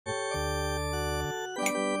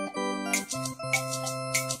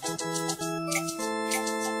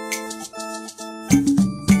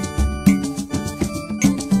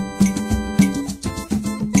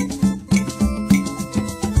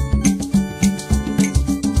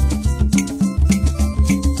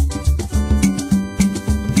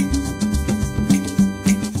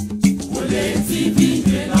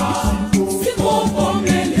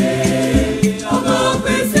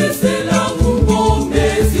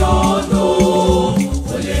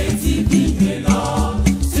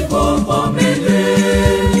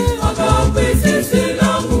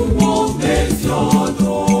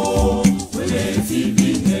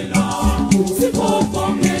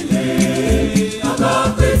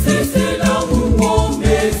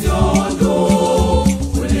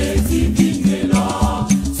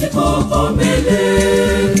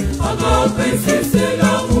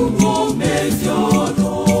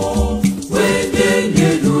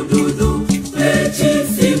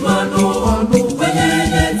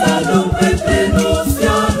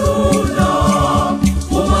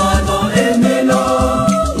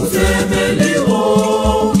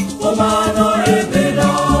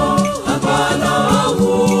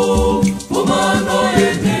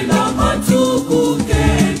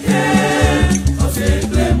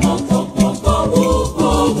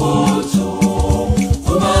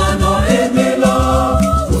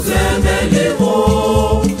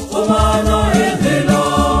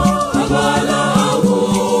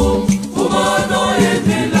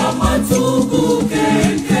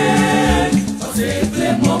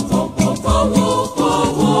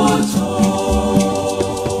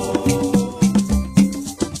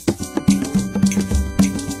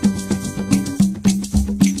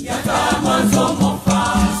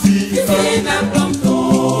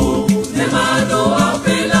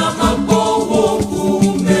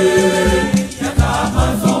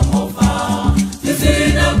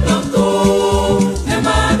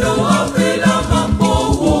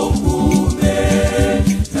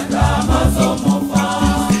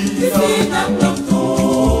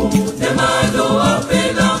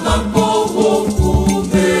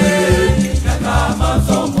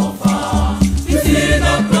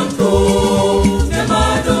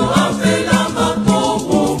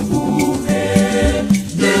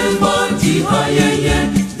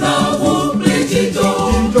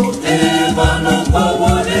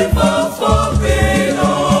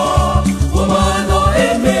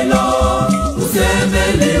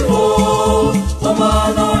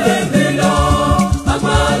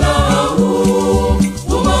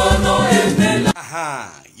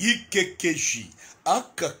aha yikekeshi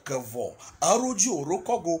akakavo aroji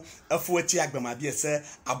orokogo afueti agbamabie se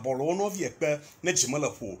abolo no viekpe ne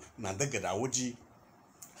chimalapo na degada woji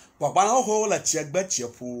Pagba ho la chiegbe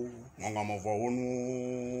chiepu ngomovo onu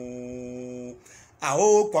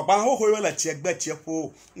Aho pagba ho la chiegbe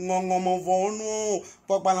chiepu ngomovo onu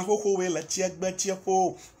pagba ho la chiegbe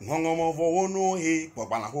chiepu ngomovo onu he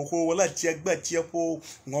pagba ho la chiegbe chiepu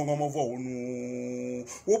ngomovo onu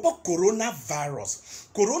Obo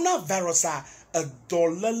coronavirus a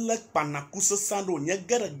dolele panakusa sando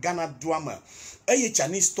nyegere Ghana duama eye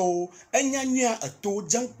Chinese to enyanya to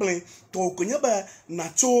jankple to konyeba na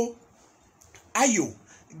cho ayo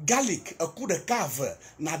garlic akuda cave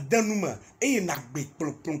na denuma eye na gbe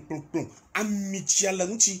plum amichiala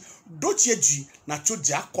nchi dochieji na cho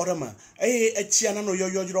ja korema eye etiana no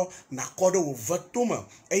yoyojro na kodo wo vatoma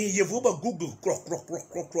eye yevoba google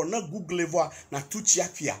kro na google voa na tuchi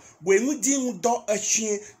afia we ngudi ndo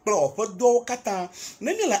ahie plo podo kata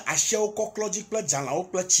nenela ahye okoklogic pla jala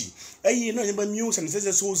oplachi eye no yeba miu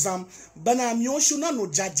sanese so zam bana miu shuna no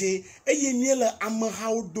jaje eye niela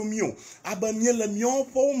amahau domio aba miela miu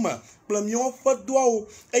poma plamion fadwao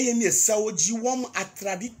eye mi sawo jiwom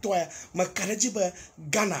atraditoya makarajiba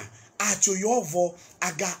Ghana acho yovo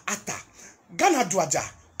aga ata Ghana dwaja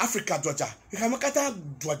Africa dwaja kamakata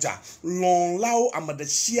dwaja lon lao amada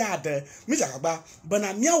shiade mijakaba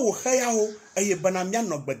bana miawo hayaho eye bana mia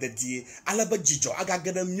no gbededie alaba jijo aga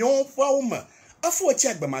gada mion fauma afu chi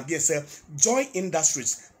agbama bie se Joy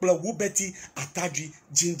Industries pla wubeti atadwi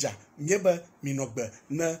ginger nyeba minogbe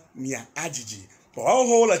na mia ajiji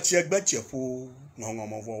Paho la chiegbe chiefu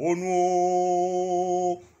ngomovo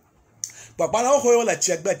onu Pagba ho la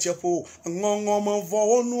chiegbe chiefu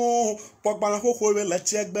ngomovo onu Pagba ho la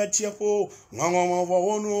chiegbe chiefu ngomovo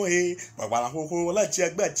onu he Pagba ho la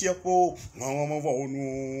chiegbe chiefu ngomovo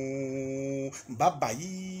onu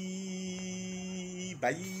bye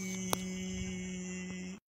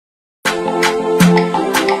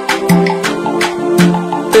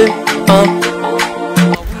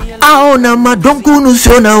Aona madonku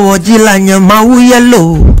nusiona wajila nyama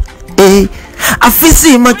uyelo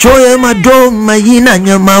afisi machoye madoma yina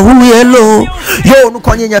nyama uyelo yo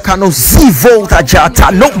nukonye nyaka no si volta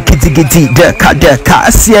jata no gidi deka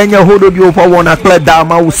asienya hodo di opa wona kle da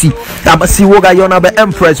mausi amasi woga yona be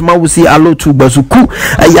empress mausi alotu bazuku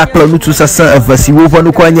ayakla nutu sasa avasi wo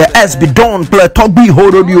nukonye SB don ple togbi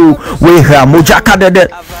hodo di we ha mojaka de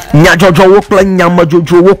nyajojo wo kle nyama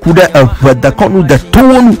jojo wo kude avada konu de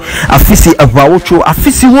tonu afisi avawocho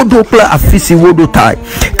afisi wodo ple afisi wodo tai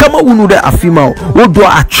kama unu de afima wodo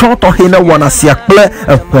achonto hena wana siakple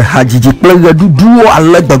hajiji ple duduo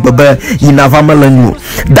alegbegbe inava melenyo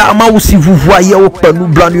dama usi vuvua ye wo panu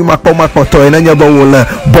blanu makoma koto enanya ba wole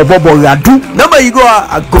bobobo yadu na mayigo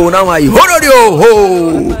ago na mayi hododio ho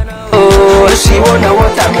si wona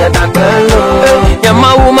wota me dakelo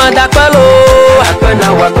nyama uma dakelo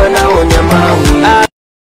akana wakana nyama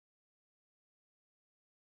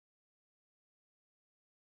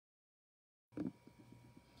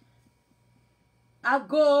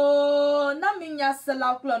Ago na minya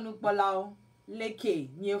sela klonu polao leke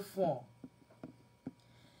nyefon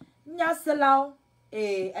nya selao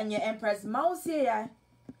anye empress mausie ya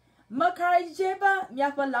makarajeba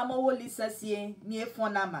miafa lamo woli sasie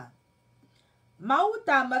nyefon nama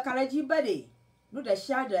mauta makarajiba de no de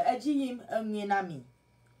shade ajiyim nami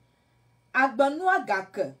agbanu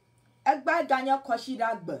agake egba ganya koshida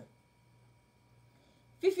agbe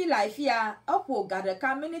fifi life ya opo gade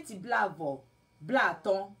community blavo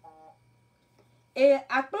blaton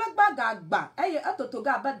akplagba gagba atoto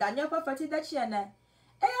ga ba danya fa fati da chiene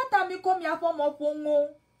ta mi ko mi afo mo fonwo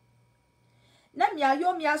na mi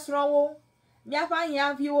ayo mi asrowo mi afa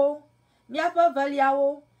yan viwo mi afa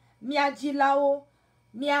valiawo mi ajilawo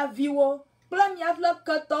mi aviwo pla mi afla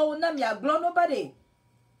kato na mi aglo no bade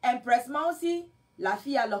empress mausi la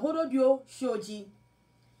fia la horodio shoji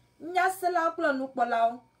nya sala pla nu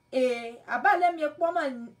polao abale mi poma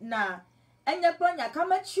na enya plonya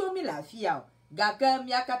kama chiomi la fia gaga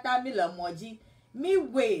mi akata mi la moji mi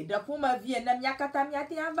we de puma vie na mi akata mi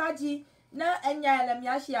ati avaji na enya la mi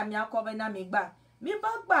ashia mi akobe na mi gba mi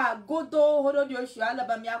bagba godo horodio shu ala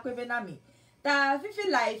ba mi akwebe na mi ta fifi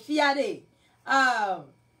la fia de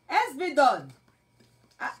SB don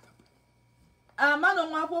mano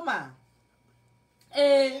nwa poma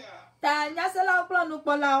ta nya sala plonu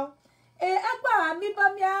polao agba mi ba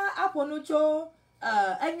mi aponucho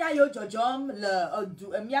enya yo jojom le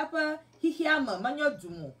du emiapa hihiama manyo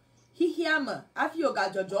dumo hihiama afio ga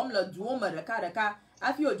jojom le duo mereka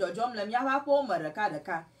afio jojom le miapa po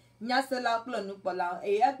mereka nya sela klonu pola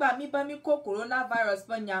agba mi ba mi ko coronavirus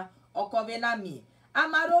panya okovenami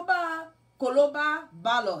amaroba koloba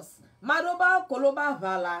balos maroba koloba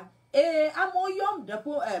vala amoyom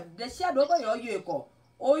de shadow yo yeko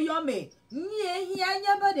oyome nye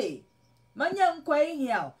hianya bade manya nkwe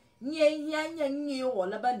hiao nye hianya nye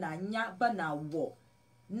wala bananya banawo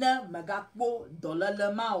na magakpo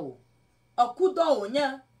dolala mao okudo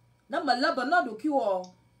onya na malaba na do kiwo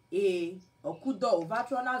okudo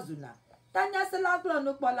ovatrona zuna tanya sela klo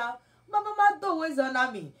no kpola mama ma do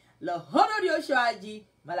wezonami le horodio shoaji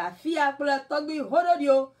malafia klo togbi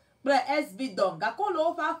horodio klo SB don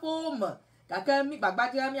gakolo fa fom kaka mi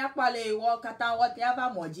gbagbaja mi apale wo kata wo te aba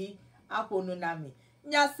moji aponu nami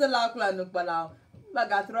nya sela klo no kpola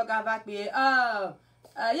bagatro ga va pe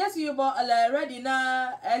yes you bo ready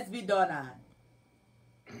na SB dona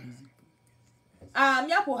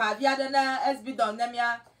mi apo havia na SB don na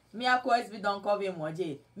mi ako SB don cover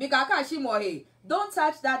moje mi kaka shimo he don't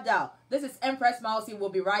touch that dial. This is Empress Mousy. We'll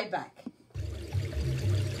be right back.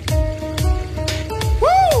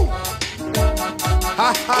 Woo!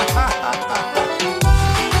 Ha ha ha ha.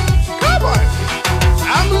 Come on.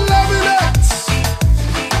 I'm loving it.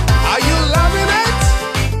 Are you loving it?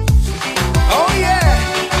 Oh yeah.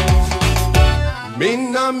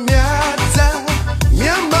 Mina miata,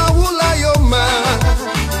 miama wula yoma.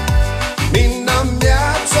 Mina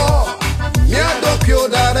miato, miadokyo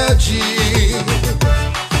daraji.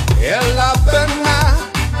 Ela pena,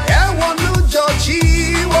 wonu jochi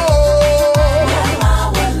wo.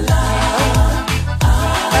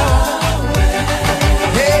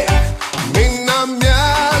 Hey, mina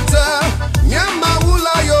miata, miama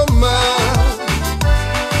wula yoma.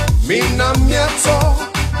 Mina miato,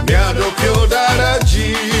 miadokyo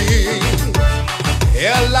daraji.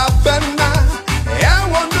 Ela pena,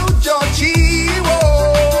 wonu jochi wo.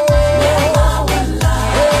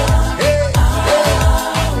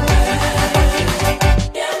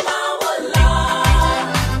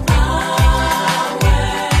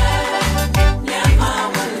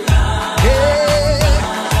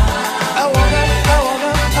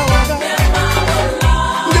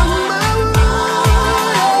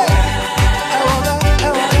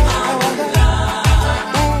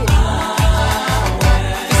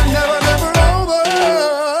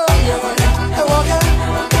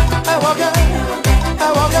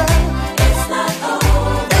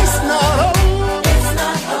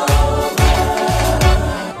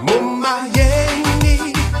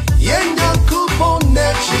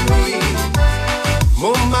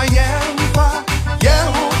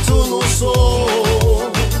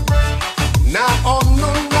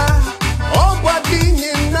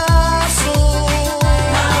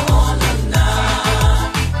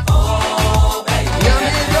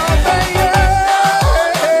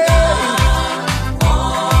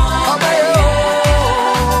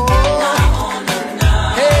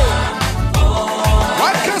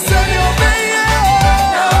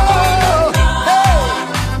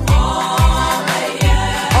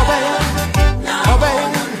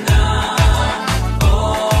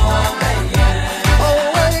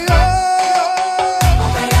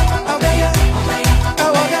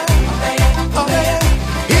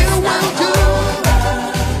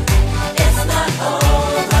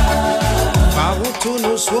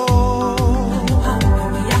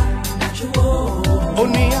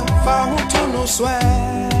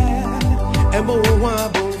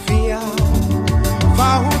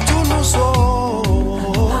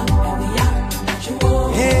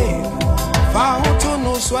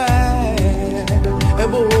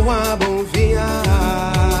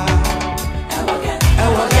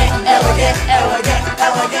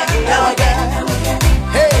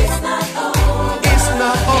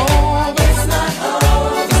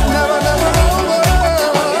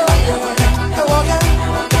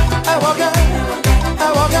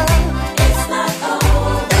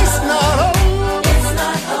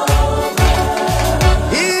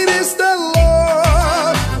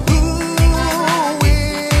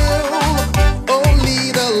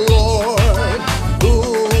 Lord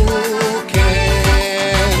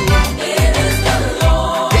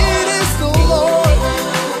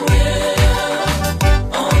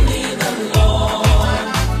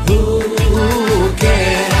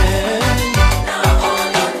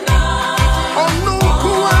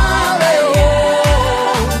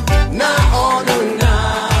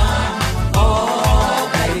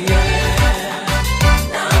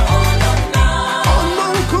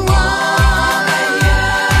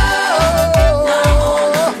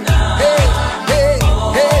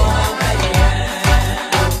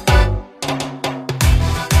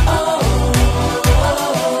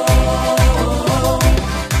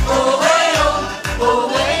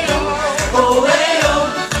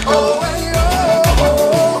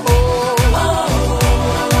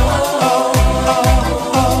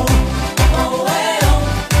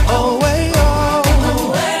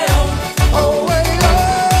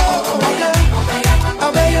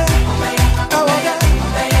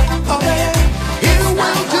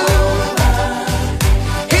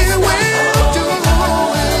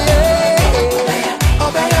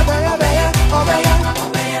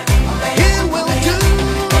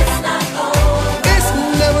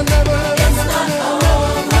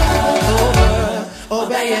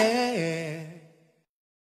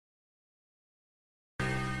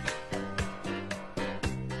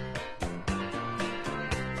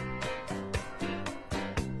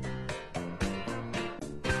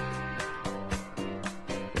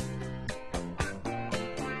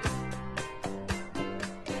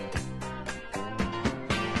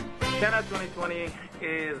Siena 2020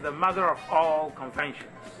 is the mother of all conventions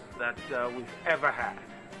that we've ever had.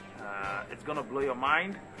 It's going to blow your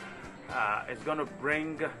mind. It's going to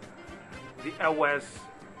bring the Ewes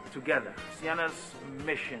together. Siena's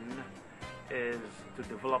mission is to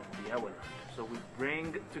develop the Eweland. So we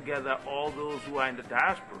bring together all those who are in the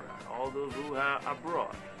diaspora, all those who are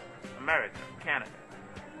abroad, America, Canada.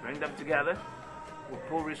 Bring them together. We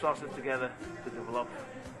pull resources together to develop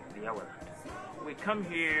the Eweland. We come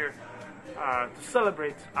here to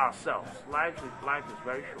celebrate ourselves. Life is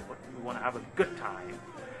very short. We want to have a good time.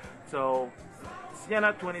 So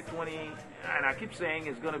Siena 2020, and I keep saying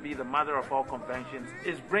it's going to be the mother of all conventions,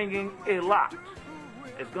 is bringing a lot.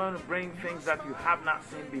 It's going to bring things that you have not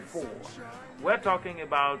seen before. We're talking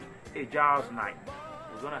about a jazz night.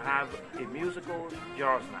 We're going to have a musical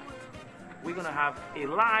jazz night. We're going to have a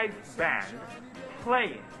live band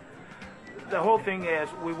playing. The whole thing is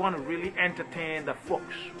we want to really entertain the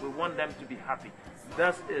folks. We want them to be happy.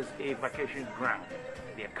 This is a vacation ground.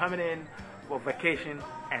 They're coming in for vacation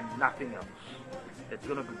and nothing else. It's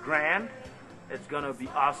going to be grand. It's going to be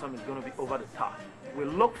awesome. It's going to be over the top. We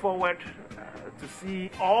look forward to see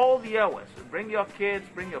all the Ewes. Bring your kids,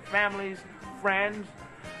 bring your families, friends,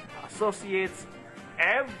 associates,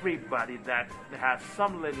 everybody that has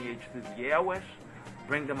some lineage to the Ewes,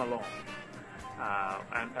 bring them along.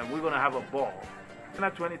 And we're going to have a ball. Siena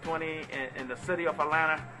 2020 in the city of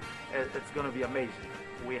Atlanta, it's going to be amazing.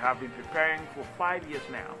 We have been preparing for 5 years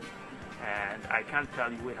now. And I can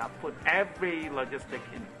tell you, we have put every logistic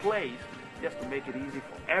in place just to make it easy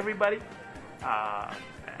for everybody.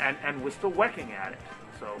 And we're still working at it.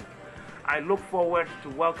 So I look forward to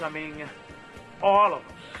welcoming all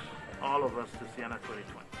of us to Siena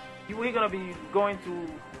 2020. We're going to be going to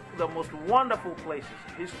the most wonderful places,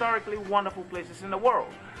 historically wonderful places in the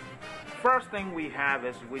world. First thing we have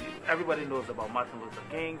is, everybody knows about Martin Luther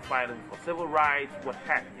King fighting for civil rights, what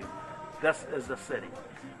have you. This is the city.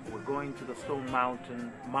 We're going to the Stone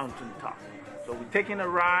Mountain mountaintop. So we're taking a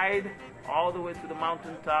ride all the way to the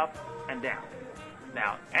mountaintop and down.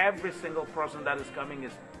 Now, every single person that is coming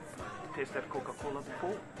has tasted Coca-Cola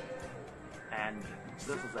before. And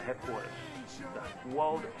this is the headquarters. The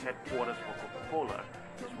world headquarters for Coca-Cola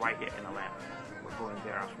is right here in Atlanta. We're going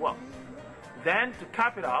there as well. Then, to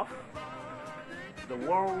cap it off, the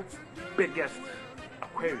world's biggest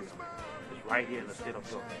aquarium is right here in the state of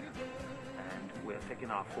Georgia. And we're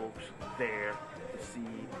taking our folks there to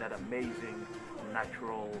see that amazing,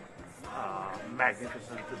 natural,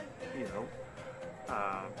 magnificent,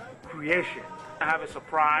 creation. I have a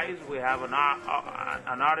surprise. We have an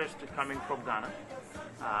artist coming from Ghana.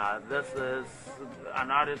 This is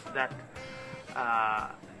an artist that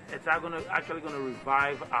it's actually going to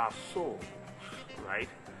revive our souls, right?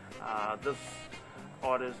 This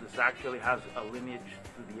artist has a lineage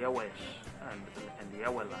to the Ewes and the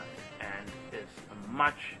Eweland, and is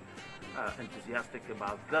much enthusiastic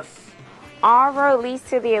about this. All road leads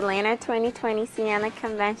to the Atlanta 2020 Siena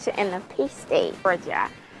Convention in the Peach State, Georgia.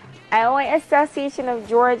 Iowa Association of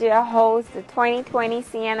Georgia holds the 2020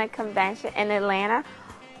 Siena Convention in Atlanta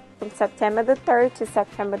from September the 3rd to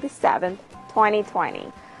September the 7th,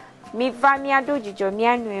 2020.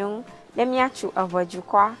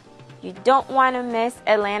 You don't want to miss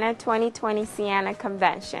Atlanta 2020 Siena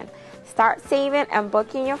Convention. Start saving and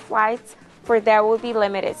booking your flights, for there will be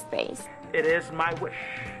limited space. It is my wish,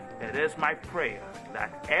 it is my prayer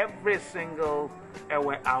that every single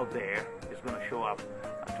Ewe out there is going to show up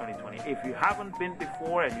at 2020. If you haven't been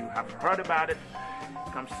before and you have heard about it,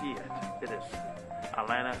 come see it. It is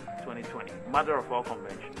Atlanta 2020, mother of all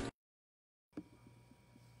conventions.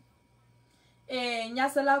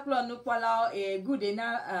 Nyasala klo nukwala good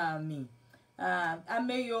na mi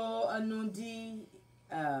ameyo anundi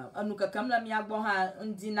anukakamla mi agbo ha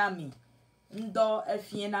ndi na mi ndo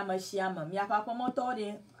efie na mashiama mi akwa moto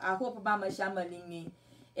de akopo ba mashiama lingi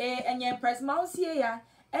enye press mouse ya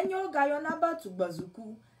enyo gayo na batu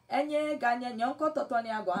gbazuku enye ganye nyonko totoni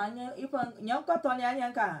ago anya ipon nyonko toni anya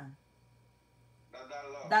nka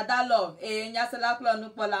dada love nyasala klo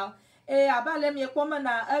nukwala abale mi ekoma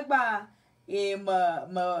na agba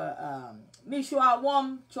mi shua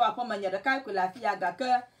wom chua po manya da kai kula fia ga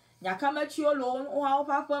ke nya kama chiolo o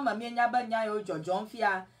fa fa ma mi nya ba nya yo jojon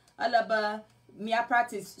fia alaba mi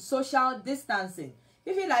practice social distancing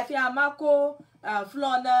if you like fia mako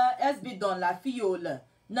floor na SB don la fiola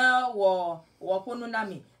na wo ponu na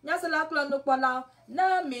mi nya sala klo no pola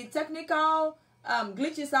na mi technical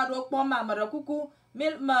glitches ado po ma marakuku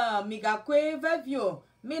mi ga kwe vevio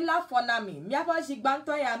mi la fonami mi afa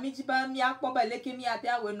jigbanto ya mi jiba mi akpoba leke mi ate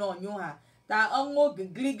awe no nyu ha ta onwo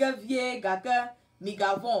gliga vie gaga mi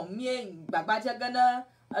gavon mi gbagbaja gana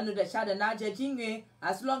anu de shade na jejinwe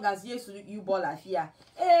as long as you ball afia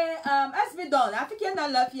SB Don afike na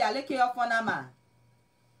lafia leke yo fona ma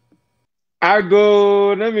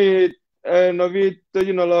ago na mi novi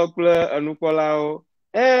toji no lo kle anukola o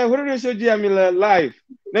hore shoji amile live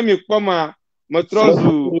na mi kpoma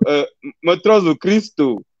motrozu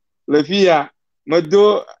Kristo le fia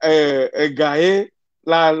modo gae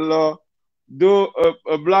la lo do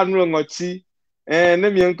blanu ngochi na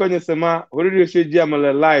mi nkonye sema hore shoji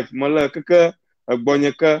amile live mole keke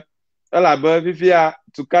agbonyeka ala ba fifia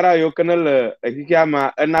tukara yo kanale ekikia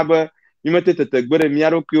ma enabe mimete tetegbere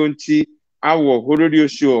miaro kionchi awo horodio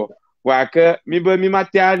show waka mibe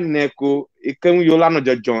mimatia neko ikem yola no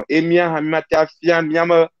jojon emia ha mimatia fia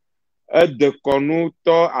miama de konu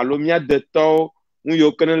to alomia de to un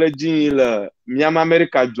yo kanale jin le miama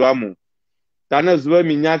America duamu tana zuwe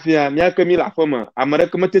minya fia miaka mi la foma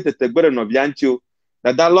amerika mete tetegbere no biancho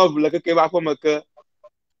da love le keke ba foma ke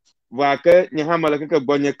waka nya mala keke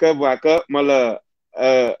bonyeka waka mala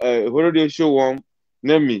horodio show won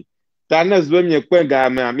nemi tana zuwe mi ekwenga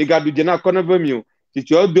ma mi gadu jena kona vemio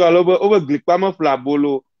tichi odo alobo obo glikpa ma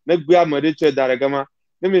flabolo na gbe amade che daragama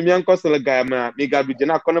nemi mi anko sele ga ma mi gadu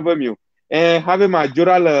jena kona vemio have ma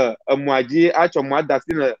joral amwaji acho mwada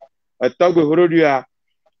sine togwe horodio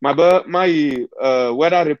ma ba mai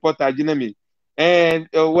weather reporter jinemi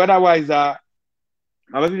weather wise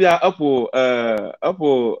ma ba bia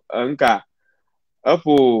apo nka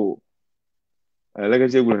apo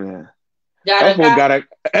lagaje gurana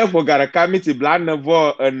Efo gara kamiti blana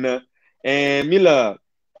vo mila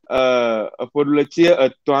podlechi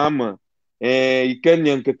atoama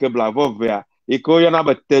ikenyen keke blavo vea iko yana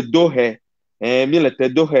ba tedohe mila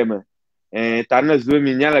tedohe me tana zuwe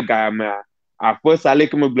mi nyala gama afo sale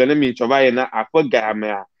kemo blana mi choba yana afo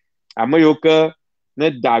gama amoyoka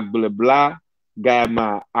ne dagle bla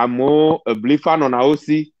gama amo blifano na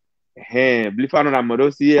osi blifano na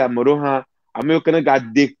morosi amoroha ameyo kene ga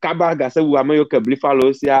de kaba ga se wu ameyo ke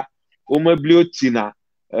blifalo sia o me blio china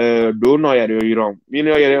do no ya yoron mi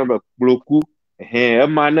no ya ba bloku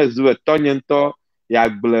ma na zuwe tonyento ya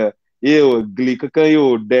gle ye o gli keke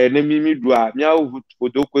yo de ne mi dua mia o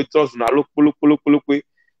fodo ko tos na lo pulu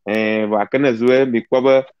wa kene zuwe mi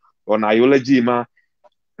kwa ona yology ma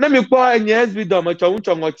na mi kwa nye SB do ma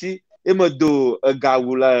chongochi e mo do ga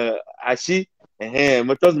wula ashi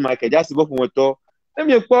mo tos ma ke jasi bo fumoto na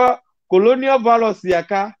mi kwa Colonial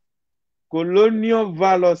Valosia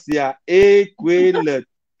kwele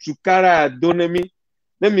chukara donemi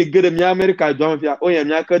ne mi gere mi America do fia o ya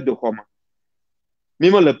mi aka de homa mi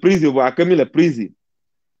mo le prise bo aka mi le prise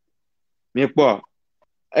mi po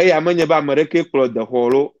ya manye ba America klo de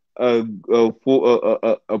holo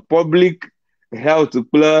public health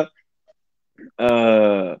klo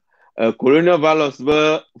Colonial Valos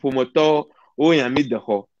ba fumoto o ya mi de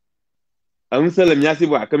ho amsele miasi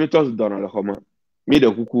bo akami tos dono le homa mi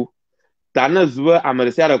de kuku tana zuwa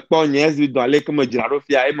amerisia de kpo nyezi do ale kemo jiraro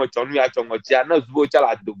fia e mo chonu ya chongochia na zuwa cha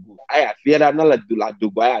la dogo aya fiera na la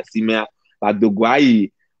dogo aya simea la dogo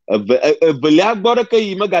ayi vele agboro ke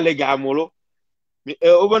yi magale ga amolo mi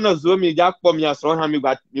obana zuwa mi ja kpo mi asro ha mi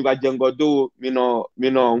gba jengodo mi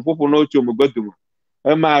no mpupu no chu mo godum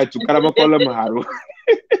e ma tukara mo kolo mo haru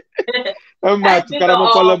e ma tukara mo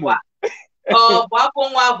kolo mo bo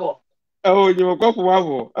nwa bo nyimo kwa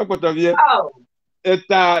fuwavo akotovie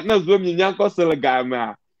eta na zuo mi nyanko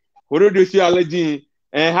selegama horodio shi allergy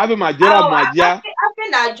have majora mwajia afi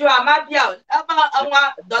na jo amabia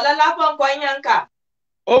anwa dolala fo nko nyanka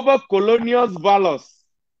over Colonial Valos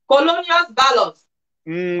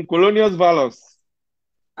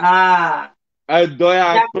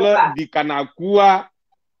doya kle di kanakua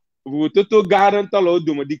vutoto garan tolo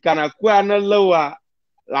domo di kanakua na lewa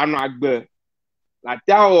lanu agbe la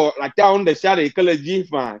tiao nde share kele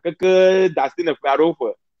jifa keke dastine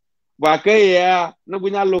farofa wa ke ya no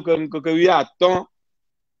gunya loke ke wi aton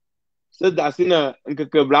se dastine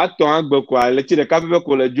nke bla ton agbe kwa le chire ka be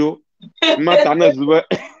ko lejo mata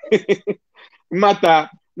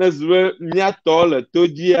na zuwe mia to le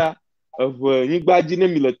tojia vo nyigbaji ne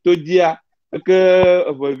mi le tojia ke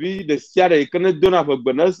vo vi de share kene dona fo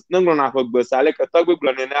gbe na ngona fo gbe sale ka to gbe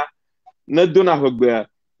glonena na dona fo gbe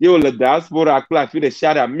yo le diaspora akla fi de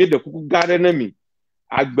share mi de kuku gare na mi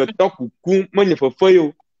agbeto kuku manye fofo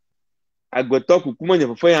yo agbeto kuku manye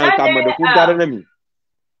fofo ya ka ma de kuku gare na mi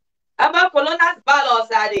aba Colonial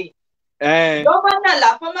Valos ade do bana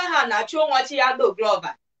la fama ha na chu won chi ado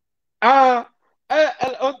global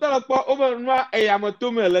on ta po o ma e ya mo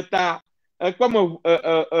to me leta kwa mo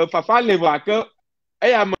fafa le ba ke e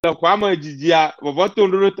ya mo kwa ma jijia bo to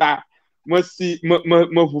ndoro ta mo si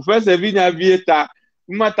mo fu fe se vinya vieta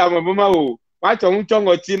mata mama o watch on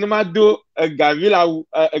chongo ma do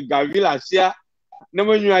gavila shia na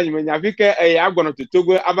monyu anyi menya fike agwono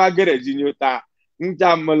totogo abagere jinyota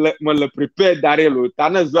nja me prepare darelo ta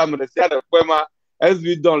na zo am sia de kwema as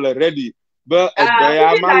we don't ready but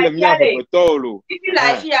ya mal mi afotolo if you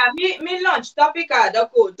like here me launch topic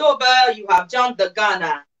adoko though you have jumped the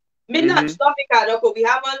gun. Me launch topic adoko we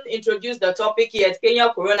haven't introduced the topic yet.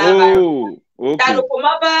 Kenya coronavirus. Okay.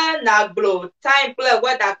 Na blow time play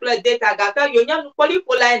weather play data gaka yonya poli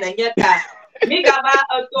pola na nyata mi gaba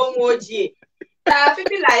otonwoji ta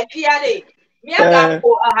fiti like here mi aga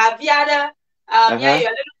ko haviada mi ayo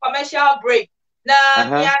little commercial break na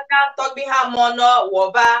mi aga talk bi ha mono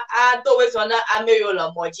wo ba a to we so na ameyo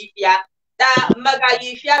lo moji fia ta maga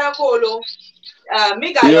yi fiara ko lo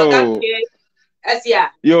mi ga yo ga ke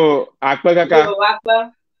asia yo akpa kaka yo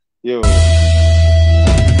akpa yo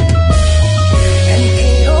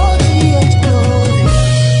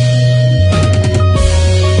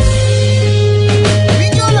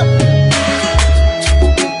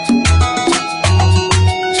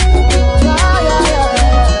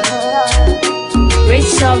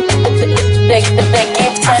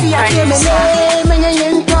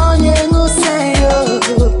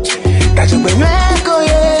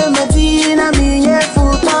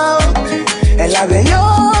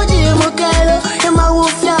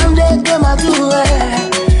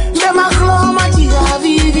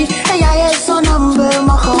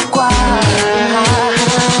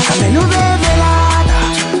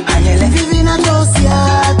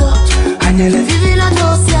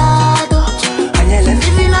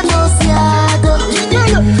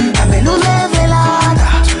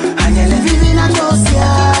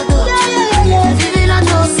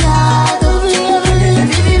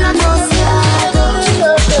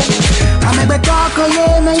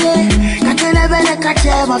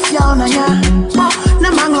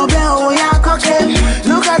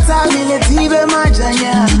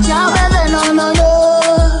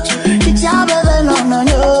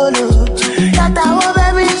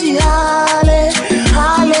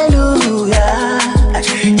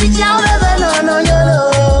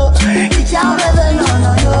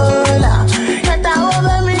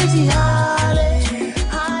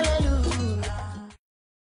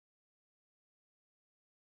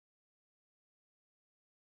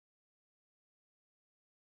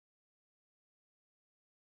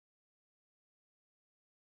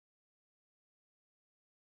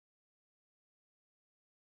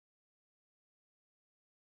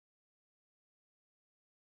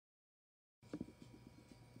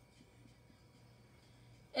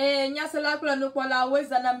nyasala kula nukola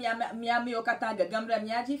weza na miami okata gagamra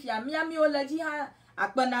miaji fia miami olaji ha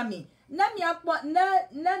akpanami na miakpo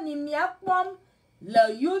na ni miakpom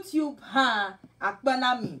le YouTube ha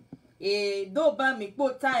akpanami do ba mi po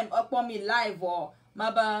time upon me live or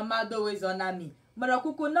mado weza na mi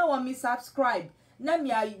marakuku na wa mi subscribe na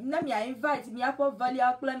mi invite mi apo vali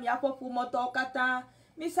akla mi apo fu moto okata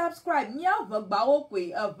mi subscribe mi avagba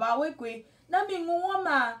okwe avawe kwe na mi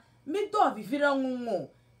nguoma mi do vivira ngungu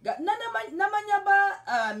na manyaba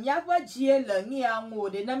miakwa jiele ni anwo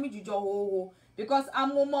de na mi jujo ho because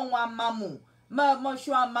amomo nwa mamu ma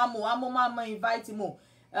sure mamu amoma invite mo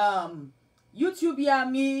YouTube ya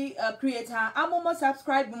mi creator amomo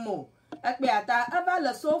subscribe mo akpe ata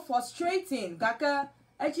aba so frustrating kaka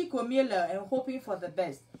echi komiele and hoping for the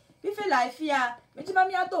best if you like fear mejiba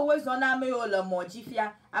mi ato always on na me o le moji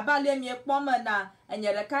fia abale mi ekpoma na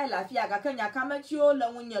enyere kai la fia kaka nya kamachi o le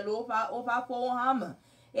nwunye lo over for ham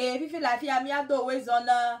if you like fear mi ato always on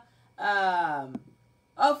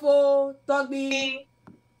ofo togbi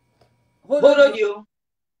holodio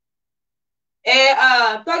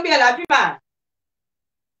togbi la pima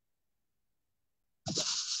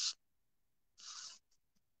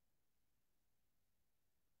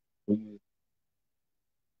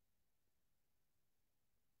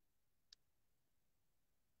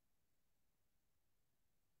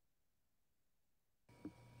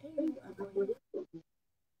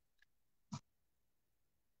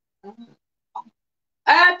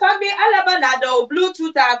Togbi alaba na do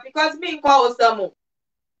Bluetooth because me call some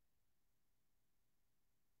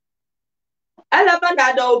alaba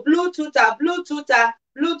na do Bluetooth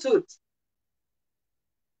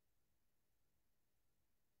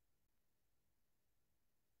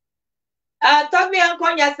Togbi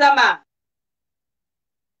ankonya sama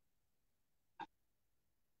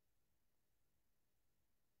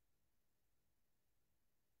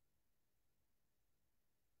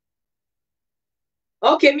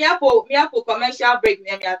okay, mi apo commercial break mi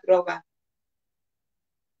atrova.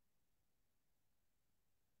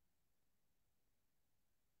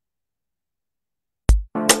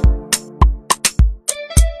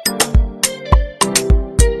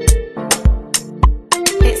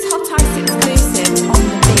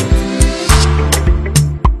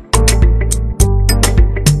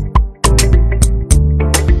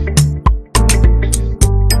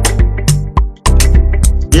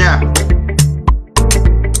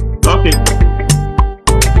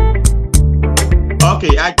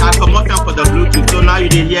 I come out for the Bluetooth, so now you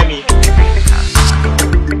didn't hear me.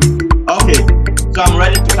 Okay, so I'm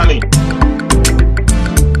ready to come in.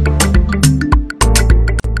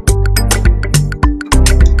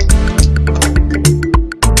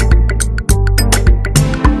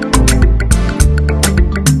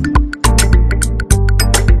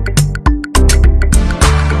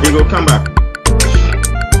 You go come back.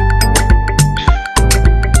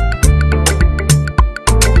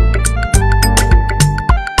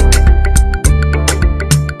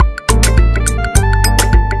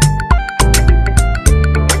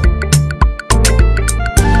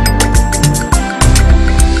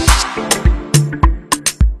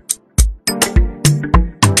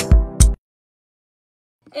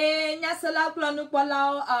 Nyasala planu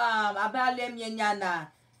kwala abale myenyana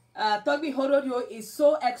Togbi Horodio is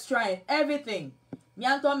so extra in everything.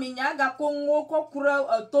 Mianto minyaga kongo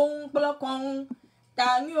kokura tong blokong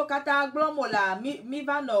ta nyo kata glomola mi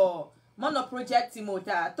vano mono project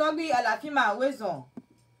mota. Togbi alafima wezon.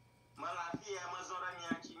 Malafi amazora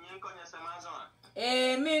nyanchi nyenko nyasamazo.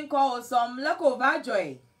 Minko som lako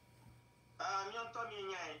vajoy. Mianto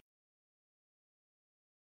minyai.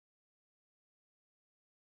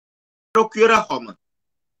 Procura home.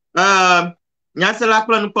 Nyasela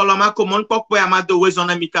plan koloma komon pokwe amado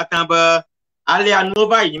wezona mikatamba ale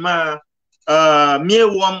anova ima mie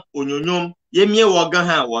wom onyonyom ye mie wogan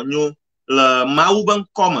ha wonyo le mauban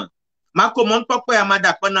koma makomon pokwe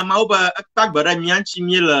amada pana mauba tagbara mianchi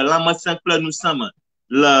mie le lamasan plan usama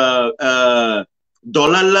le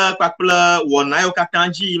dollar pakla wonayo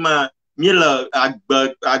katanji ima mie le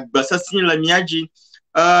agba sasin le miaji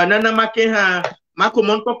nana make ha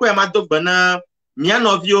makomon pokwe amado bana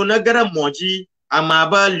Mianovio nagara moji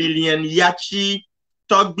amaba Lilian Yachi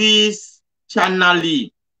Togbis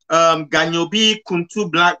Chanali Ganyobi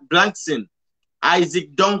Kuntu Blankson Isaac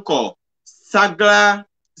Donko Saga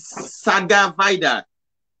Vida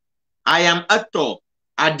I am Ato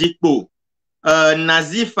Adikbo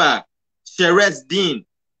Nazifa Sheres Dean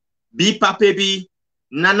B Papebi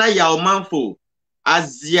Nana Yaomanfo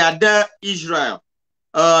Aziada Israel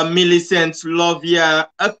Millicent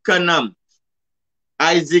Lovia Akanam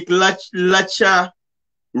Isaac Lacha,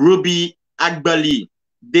 Ruby Agbali,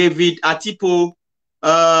 David Atipo,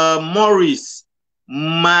 Morris,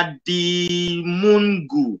 Madimungu,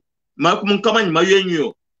 Munkaman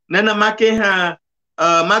Mayenyo, Nana Makeha,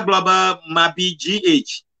 Maglaba Mabi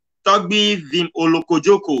GH, Togbi Vim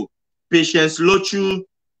Olokojoko, Patience Lochu,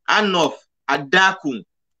 Anof, Adaku,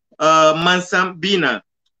 Mansambina,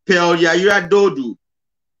 Pel Yayua Dodu,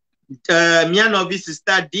 Mianovi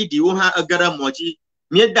sister Didi, Oha Agara Moji,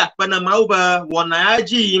 Mieda Panamauba,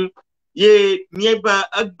 Wanaji, ye Mieba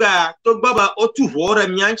Agba, Togbaba, Otuvora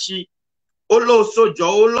Mianchi, Olo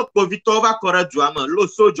Sojo, Lopo Vitova Kora Drama, Lo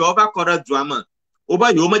Sojo Kora Drama,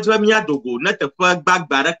 Oba Yomajwa Miadogo, not a flag back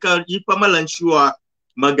baraka, Ipamalanchua,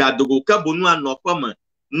 Magadogo, Kabunua no Pama,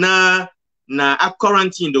 na a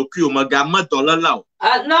quarantine do Q, Magama $1.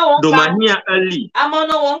 No, Domania early. I'm on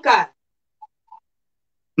no one.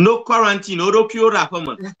 No quarantine, no Q rapper.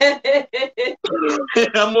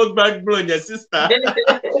 I'm not back, bro, your sister.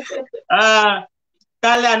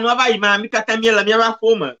 Tala Nova Imam, Katamia, Mira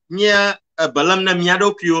Former, near Balamna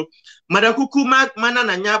Miadokyo, Madakuku Mak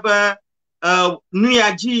Manana Nyaba,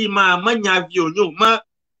 Nuyaji, Manya Vio, no, Ma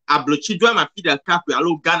Ablochidwa, ma fida Capu,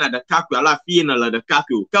 Alo Gana, the Capu, Ala Fiena, the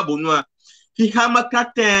Capu, Kabunua,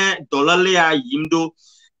 Hihamakate, Dolalea, Yimdo,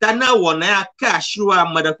 Tana Wana, Kashua,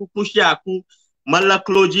 Madakuku Shaku. Mala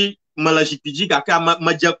kloji mala jipiji kaka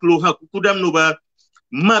majaklo ha kukudam no ba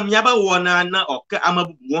mamyaba wona na oka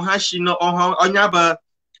amabu ha shino onyaba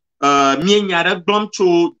mienyara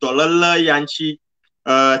glomcho dolala yanchi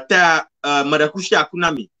ta madakushi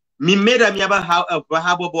akunami mi meda myaba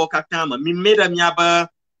ha bobo katama mi meda myaba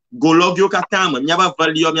gologyo katama myaba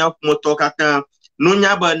valio myaba moto kata no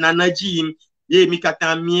nyaba nanaji ye mi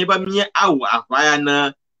kata mieba mie awu avaya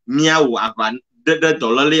na miawu avan the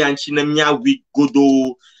dollar and Chinamia we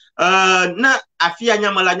godo na afia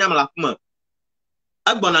nyamala kuma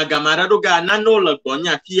agbona gamara doga na no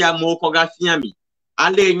logonya fia mo koga fiami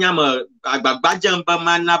ale nyama agbagbaja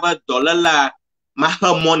manaba dollar ma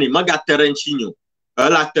money maga terenchinyo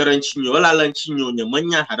la terenchinyo la lanchinyo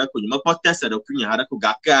nyamanya harako nyama potesa do kunya harako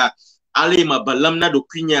gaka ale ma balamna do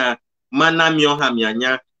kunya manamyo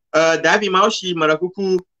hamianya davi maushi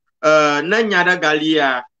marakuku na nyada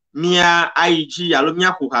galia Mia IG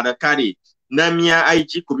alumia ku harakari na mia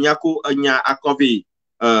IG kumyaku nya akovi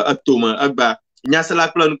atoma agba nya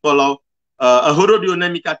sala plan polo horodio na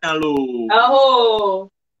mikatan lo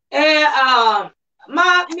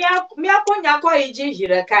ma mia ko nya ko IG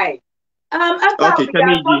hirakai After Okay, we tell are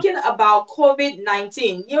me. talking about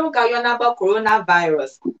COVID-19, you got your number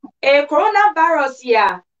coronavirus. Coronavirus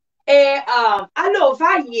here,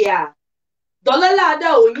 alova here. Dollar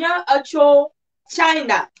da onya acho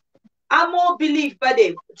China. Amo believe but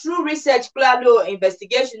through research plano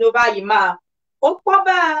investigation over yima.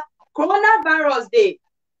 Okpaba coronavirus day.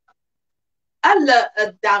 Alla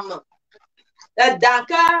dam.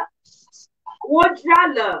 Daka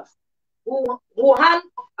wojala Wuhan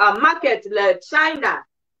market le China.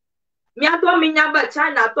 Miato minyaba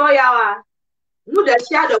China to yawa. Nu de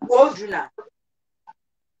share the woduna.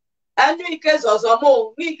 Anu ike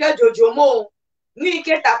zozomo, nu ike jojomo, nu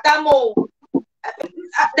ike tatamo.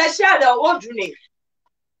 The share the wodune.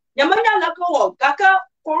 Yamanya lako wo kaka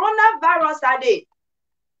coronavirus ade.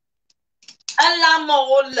 Alamo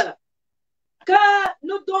wole. Ka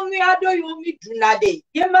nu dongi ado yomi dunade.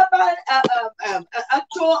 Yemaba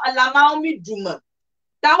acho alama omi duma.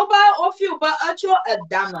 Tauba ofi uba acho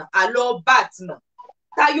adama alo batma.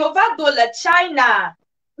 Ta yova do le China.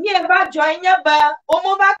 Nye va join ba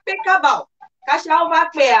omo va peka ba. Kasha ova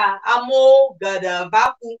pea amo gada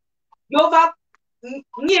vaku. Yova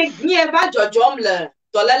nye va jojom le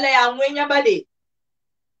dolele amwenya bade.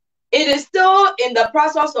 It is still in the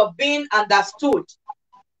process of being understood.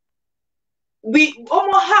 We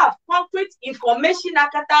almost have concrete information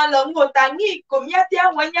akata lo ngota ni community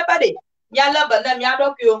amwenya bade. Nyala bana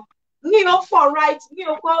nyadokyo. Ni o for right, ni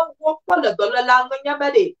o ko le dolele amwenya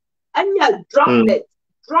bade. Anya droplet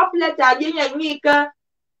ayenya nika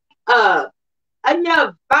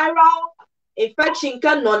anya viral infection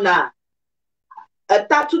kanona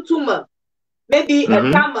tatutuma maybe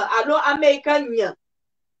a tama alo American nya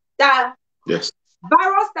ta Yes.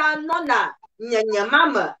 virus ta nona nya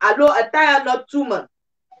mama alo ataya no tuma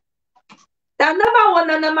ta never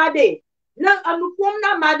wanna na made na anukum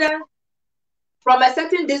na mother from a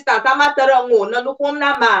certain distance amatara ngo na anukum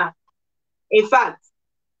na ma. In fact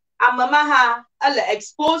amamaha ala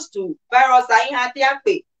exposed to virus ayin hati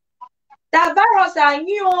akpe. That virus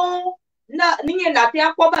anyo na ninye na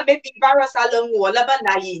tia kwa ba maybe virus alongu wala ba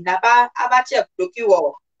na yi na ba aba check doki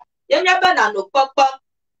wo. Yenya ba na no papa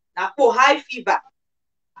na ko high fever.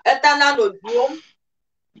 Eta na no drum.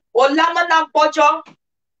 Olama na pocho.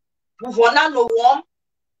 Buvona no warm.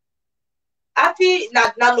 Afi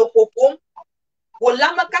na no popom.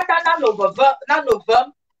 Olama kata na no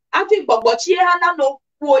verm. Afi bobochi na no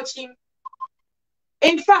watching.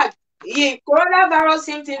 In fact, coronavirus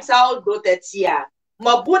symptoms are outdated here.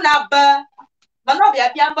 Mabuna ba,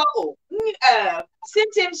 manobia biamba o.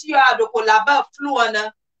 Symptoms you are the kolaba flu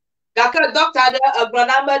ana. Gaka doctor the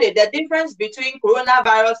agronamba the difference between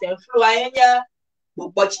coronavirus and flu ayenya.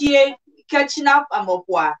 Bobochie catching up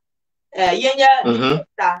amopwa. Yenya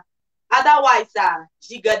otherwise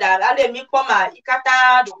jigada ale mi koma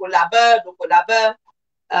ikata do kolaba.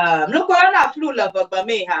 No corona flu lover but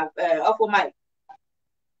may have off mic.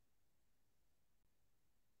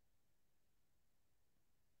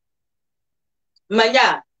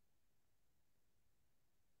 Manya.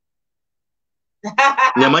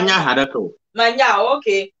 Nyamanya hadako. Manya,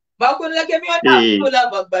 okay. Bakun like me on flu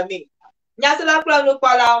lover but me. Nyasala plan no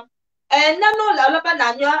kola. And no lalaba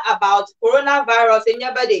nanya about coronavirus in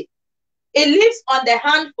your body. It lives on the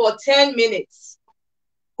hand for 10 minutes.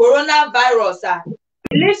 Coronavirus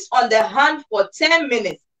lives on the hand for 10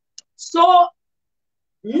 minutes. So,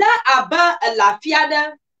 na aba la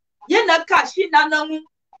fiada, ye na kashi na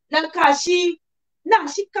kashi, na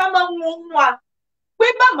shi kama mwa,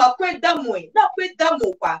 kweba ma kwe damwe, na kwe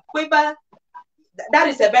damu kwa, kweba, that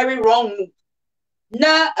is a very wrong move.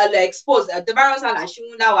 Na expose the virus la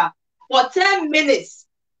shimunawa for 10 minutes.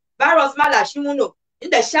 Virus ma la shimuno, in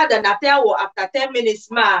the shadow na tewo after 10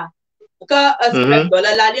 minutes ma, ka $1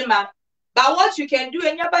 la ma. But what you can do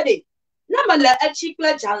in your body, namala a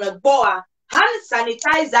chikla jala boa, hand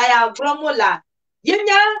sanitizer ya glomola.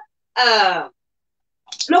 Yenya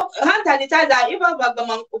look hand sanitizer, even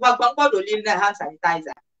wagbango do live hand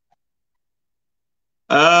sanitizer.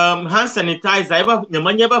 Hand sanitizer, eba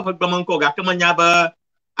nyamanya ba wagbango gakamanya ba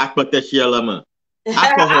akpateshia lama.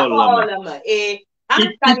 Alcohol lama.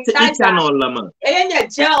 Hand sanitizer lama. Yenya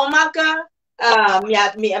gel maka.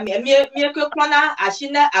 Mi kwana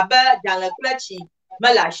ashina aba jala klachi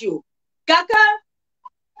malashu. Kaka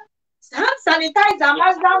hand sanitizer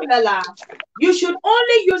mazamela. You should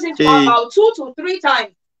only use it for about 2 to 3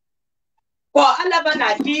 times. For alaba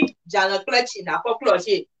na di jala klachi na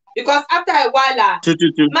kokloshi. Because after a while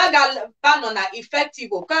magal banana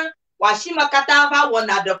effective kan washima kata ba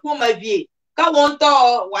wona the puma vie. Ka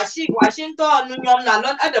wonto Washington nunyom na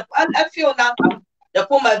not at the feel na the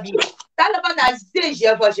puma vie. Talaba na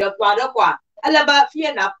zeje for je kwa alaba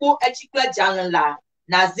fie na po echikla janla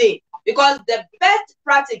naze. Because the best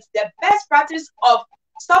practice of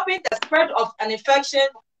stopping the spread of an infection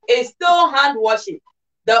is still hand washing.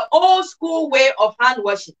 The old school way of hand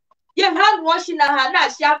washing. Yeah, hand washing na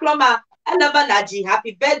shiakloma alaba naji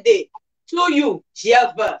happy birthday to you,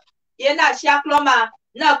 Jehovah. Yeah, na shiakloma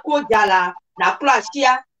na kodala na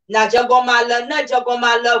klashia na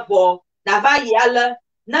jagomala vo na vayala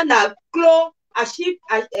na klo aship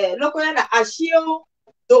lokoya na ashio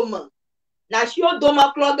doma na shio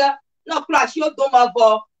doma kloga na klo ashio doma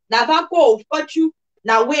vo na vako ufochu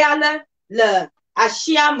na weala le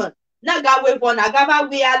ashiam na gawe vo na gava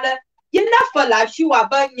weala yena fala shiwa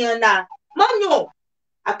banya na manyo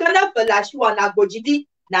akana fala shiwa na gojidi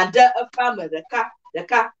na de farmer deka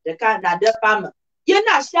na de farmer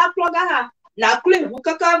yena shia kloga ha na kle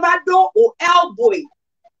bukaka vado o elbow.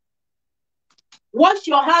 Wash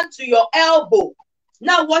your hand to your elbow.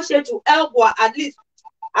 Now wash it to elbow at least.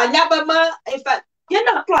 Anyabama, in fact, you're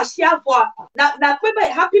not close here for now.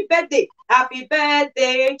 Happy birthday. Happy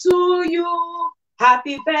birthday to you.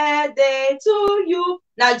 Happy birthday to you.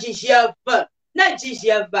 Najijeva.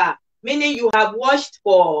 Meaning you have washed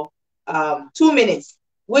for 2 minutes,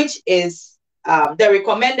 which is the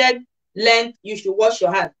recommended length you should wash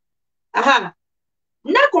your hand. Aha.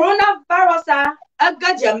 Na coronavirus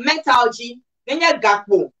agaja metalgy. It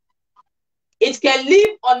can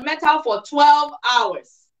live on metal for 12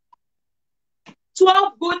 hours.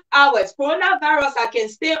 12 good hours. Coronavirus can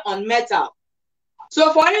stay on metal.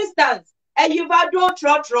 So for instance, Eyivado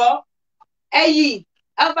trotro, Eyi,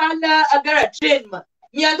 Avana agara train,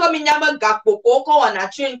 Mianto Minyama Gakpo, Koko on a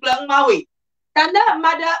train plan Maui. Tanda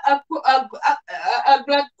mother a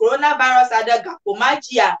coronavirus ada Gakpo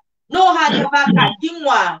Magia, no Hanava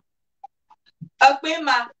Kadimwa,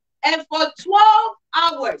 Akpema. And for 12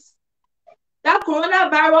 hours, that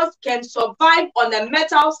coronavirus can survive on a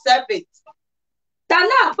metal surface.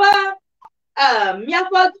 Tanapa, and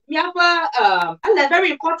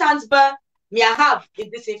very important, but me have the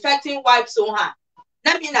disinfecting wipes on her.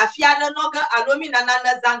 Namina fiada noga alomi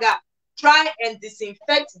nanana zanga. Try and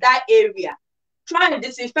disinfect that area. Try and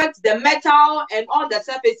disinfect the metal and all the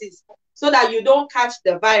surfaces so that you don't catch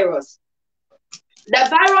the virus. The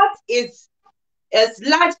virus is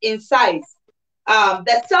large in size.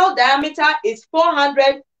 The cell diameter is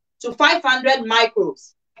 400 to 500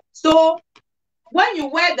 microns. So when you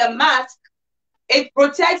wear the mask, it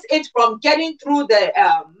protects it from getting through the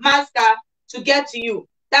mask to get to you.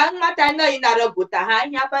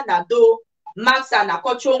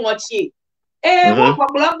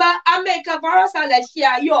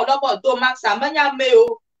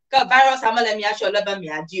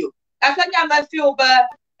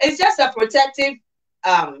 It's just a protective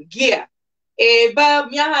gear. Because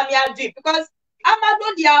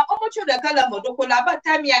amado dia omocho de kala modoko la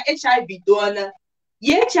batamia HIV doana.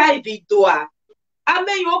 HIV doa.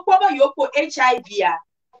 Ame yoko HIV ya.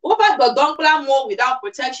 Over the donkla more without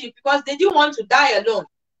protection because they didn't want to die alone.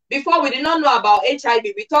 Before we did not know about HIV.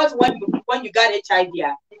 We thought when you got HIV,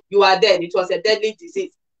 you are dead. It was a deadly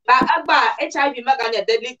disease. But HIV is a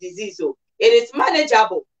deadly disease, so it is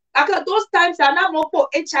manageable. After those times, I now know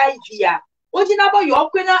HIV. Because they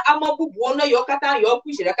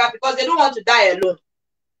don't want to die alone.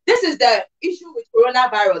 This is the issue with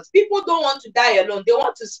coronavirus. People don't want to die alone. They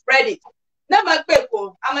want to spread it.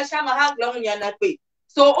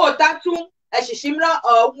 So, tatu shishimra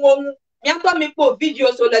mianto mipo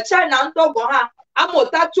video so the China goha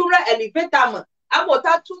amotatura elevator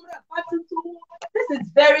amotatura patutu. This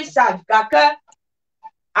is very sad. Kaka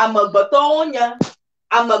amagbotonya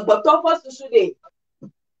amagboto for susude.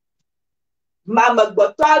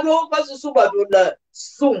 Mamagboto for susuba do la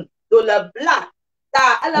sum do la black.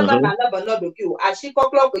 Ta alaba no do you. Ashiko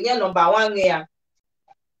clock number 1 here.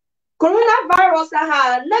 Coronavirus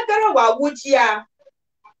nagara wa wujia.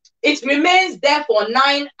 It remains there for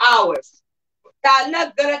 9 hours.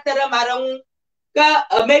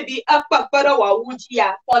 Maybe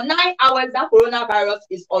for 9 hours, that coronavirus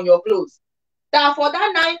is on your clothes. For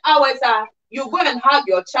that 9 hours, you go and hug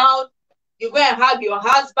your child, you go and hug your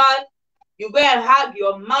husband, you go and hug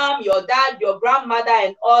your mom, your dad, your grandmother,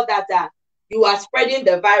 and all that. You are spreading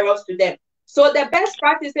the virus to them. So the best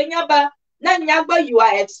practice, you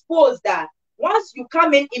are exposed that. Once you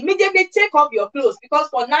come in, immediately take off your clothes because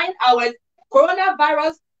for 9 hours,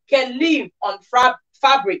 coronavirus can live on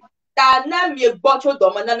fabric.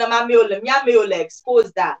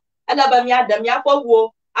 Expose that.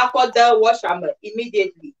 Wash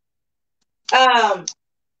immediately.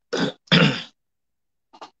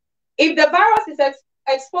 If the virus is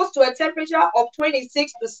exposed to a temperature of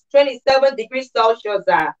 26 to 27 degrees Celsius,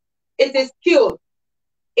 it is killed.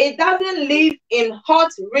 It doesn't live in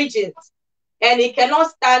hot regions and it cannot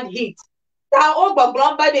stand heat. Ta ogba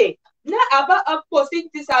glomba de na aba posting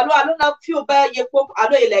this alo na feel ba ye pop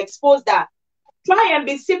alo ele expose that. Try and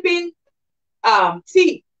be sipping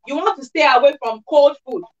tea. You want to stay away from cold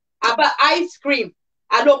food. Aba ice cream,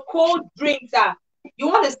 alo cold drinks. You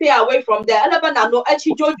want to stay away from the elaba na no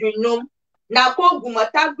echijo dwinum na ko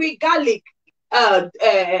gumatagwi garlic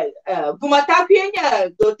gumatagwi enya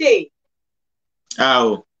dote.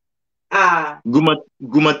 Aw.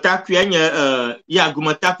 Gumatagwi enya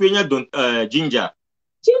gumatagwi enya ginger.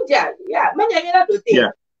 Ginger, yeah, manya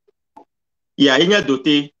dote. Yeah, enya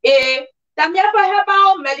dote. Tamia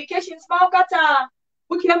herbal medications kata.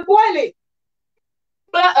 We can boil it.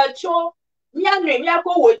 But cho miya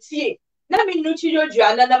ko wotie. Na mi nuchi yo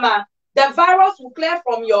juanama. The virus will clear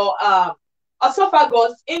from your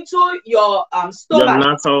esophagus into your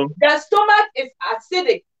stomach. The stomach is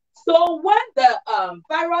acidic. So when the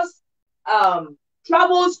virus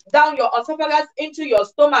travels down your esophagus into your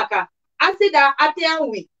stomach, acid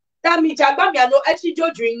atianwi. That means jagba no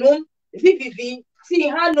echijo drinum vivivi si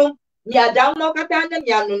hanum mia down no katana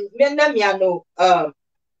miano mena miano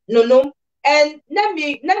no and let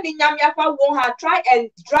me nyamyafa won't try and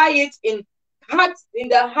dry it in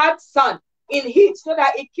the hot sun in heat so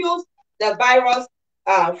that it kills the virus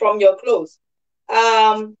from your clothes.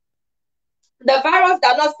 The virus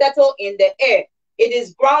does not settle in the air. It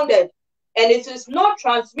is grounded and it is not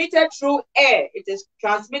transmitted through air. It is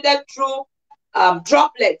transmitted through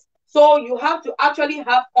droplets. So you have to actually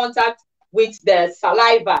have contact with the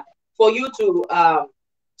saliva for you to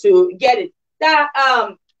get it.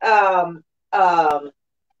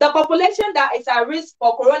 The population that is at risk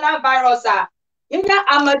for coronavirus are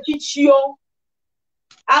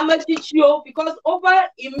amachichio because over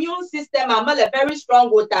immune system are very strong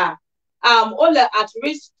with that. All at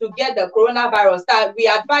risk to get the coronavirus. That we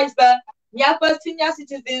advise the senior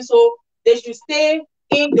citizens so they should stay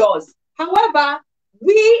indoors. However,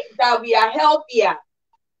 we are healthier,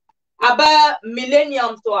 about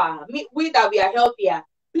millennium we that we are healthier.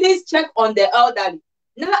 Please check on the elderly.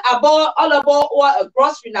 Now about a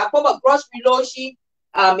grocery, now a grocery loshi.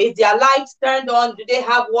 Is their lights turned on? Do they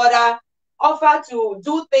have water? Offer to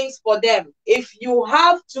do things for them. If you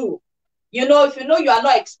have to, if you know you are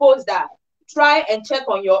not exposed, try and check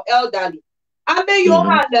on your elderly. Ame you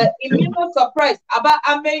have the immunosuppressed. About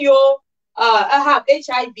ame you have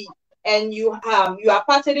HIV and you are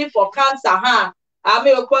pathogen for cancer.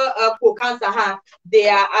 Cancer. They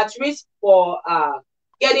are at risk for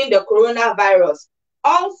getting the coronavirus.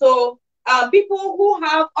 Also, people who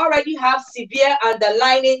already have severe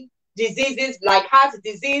underlying diseases like heart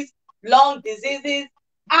disease, lung diseases,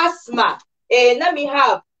 asthma, let me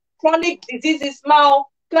have chronic diseases,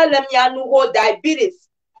 diabetes.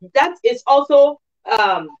 That is also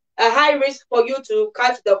a high risk for you to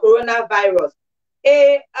catch the coronavirus.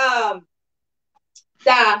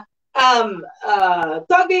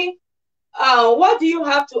 Toby, what do you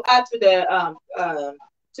have to add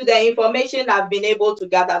to the information I've been able to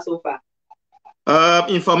gather so far?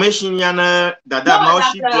 Information yana dada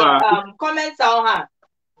maushi comments on her.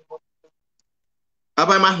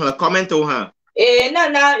 Aba ma comment on her.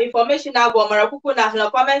 Na information na go marakuku na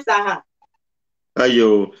comments on her.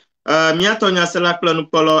 Ayo. Miato nya sela planu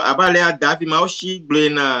polo abale adavi maushi ble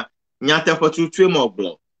na nyata potu twe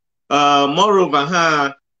moglo.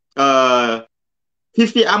 Moreover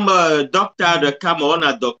fifi ama doctor de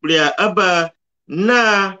kamona doklia aba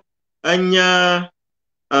na anya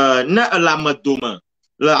na alama doma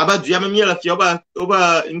la aba duyama mi la fioba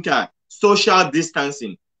oba inka social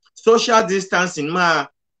distancing ma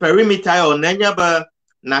perimeter o nanya ba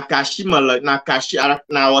na kashi mala na kashi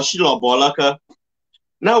na washilo bolaka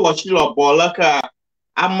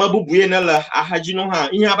amma bubuye na la ahajino ha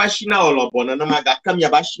ihe abashi na olobona na maga kamya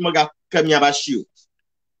bashi maga kamya bashi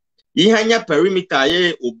ihe anya perimeter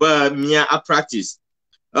ye oba mia a practice.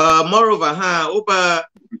 Moreover, oba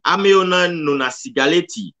ameona no na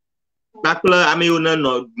sigaleti. Takla ameona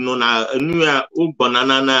no na nuya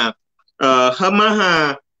ubanana na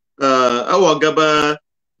hama awagaba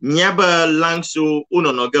nyaba langso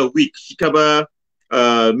unonoga week shikaba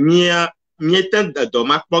mieten do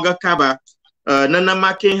makboga kaba nana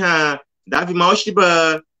make davi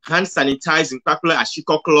maoshiba hand sanitizing takla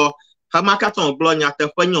ashikoklo hama katon blo nyata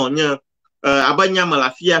fanyonya abanya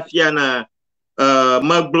malafia fia na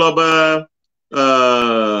magloba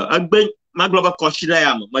koshira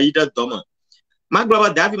yam mayida doma magloba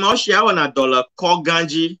davi maoshi awana dollar ko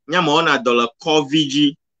ganji nyama ona dollar ko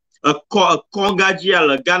vg ko gaji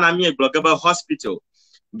ala gana mi global hospital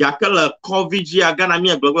gakala ko vg agana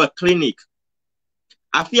mi global clinic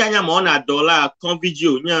afi anya ma na dollar kon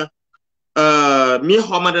video nya mi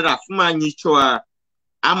homada da fuma nyi choa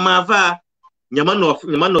amava nyama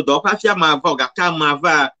no do pa fia ma va ga ka ma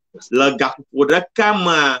va la ga poda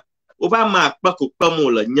kama oba ma kpako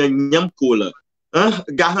kpamo la nyam ko la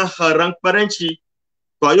ga ha harang parenchi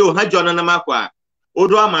ko yo ha jona na makwa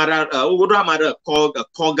odo amara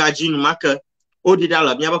ko gajin maka odida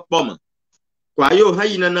la nya ba poma kwa yo ha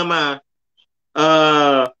yina na ma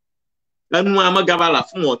anu ama gabala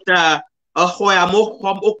fumota ahoya mo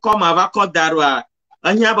ko ma va ko darwa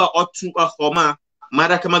anya ba otu ahoma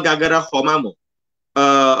mara kama gagara homa mo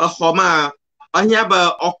homa anya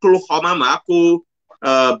ba oklo homa ma ko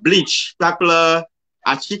bleach takla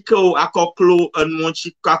achiko akoklo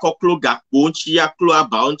anmonchi akoklo gakbonchi aklo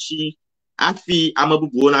abaonchi afi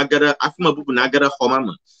amabubu na gara afi mabubu na gara homa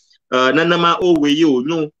ma nanama o weye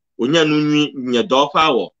onyo onya nunwi nya dofa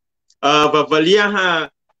wo vavalia ha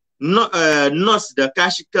no nos da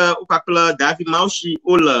kashika ukakla davi maushi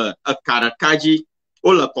ola akarakaji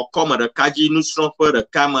ola kokoma da kaji nusron for da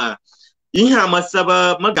kama iha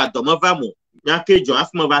masaba magado mavamo nyake jo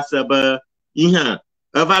afma vasaba iha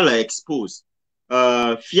avala expose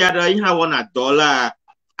fiada iha wona dollar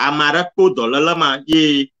amara po dollar lama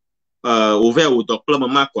ye over o dokla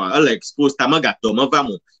mama kwa ala expose tamagado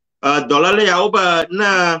mavamo dollar le ya oba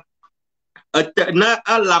na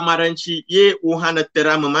ala maranchi ye uhana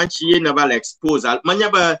terama manchi ye na vala expose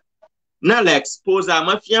manyaba na la expose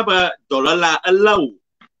ma fia ba dollar la alaw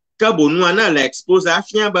ka bonu na la expose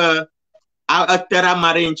afia ba a terra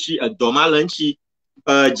marenchi a domalanchi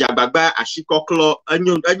jagbagba ashikoklo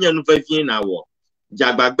anyon vavien na wo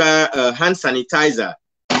jagbagba hand sanitizer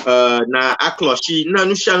na akloshi na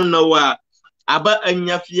nushanu na wa aba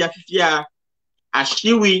anya fia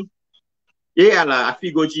ashiwi ye ala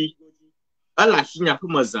afigoji ala hinya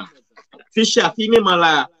kumaza fisha fime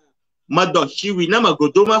mala mado shiwi na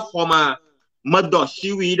magodoma homa mado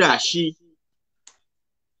shiwi rashi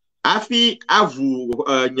afi avu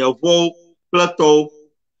nyavo plateau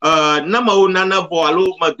na mauna na vo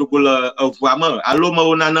alo madugula avuama alo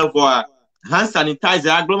mauna na vo hand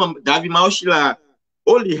sanitizer aglo davi maushila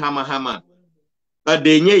oli hama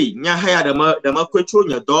adenye nya haya da makwecho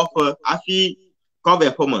nya dofa afi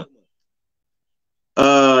cover poma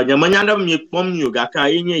nyamanyanda mi pomnyu gaka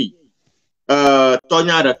yenye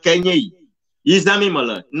tonya da kenye izami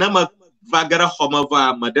mala nama vagara homa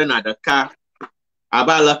va madana da ka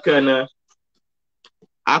abala kana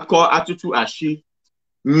ako atutu ashi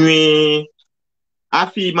nwe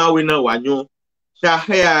afi mawena wanyo ta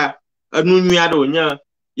haya anu nwa do nya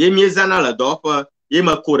yemiezana la dofa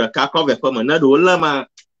yema kora ka cover poma na do lama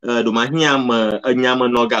do mahiam anyama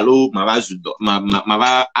no galo mabazudo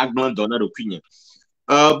ma agbon do na do kwinya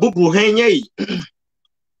bubu henye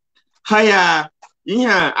haya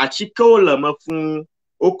iha achikola mafu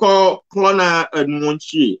oko klona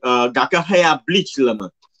nmonchi gaka haya bleach lama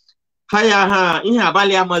haya ha iha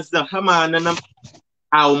bali amazda hama nanam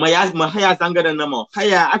au mayazma haya zangada namo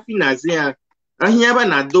haya afina zia ahia ba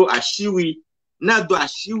na do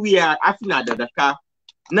ashiwi ya afina dadaka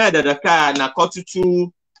na dadaka na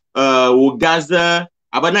kotutu ugaza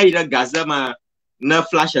abana ida gaza ma na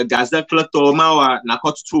flash gaza klato mawa na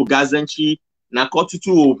kotutu gazanchi na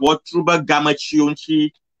kotutu votruba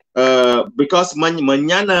gamachionchi because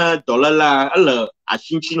manyana dolala ala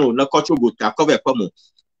ashinchino na kocho gota cover pamo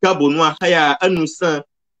kabonwa haya anusa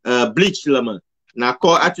bleach lama na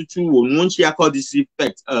ko atutu wonunchi akọ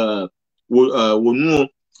disinfect wonu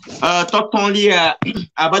totonli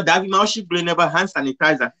aba davi maushi bleneba hand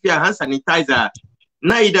sanitizer fia hand sanitizer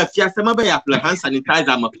na ida fia sama ba ya hand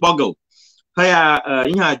sanitizer ma pogo haya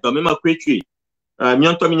iha domema kwetwe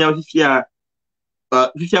mionto minya fia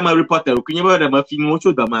fia ma reporter kunyeba da ma finu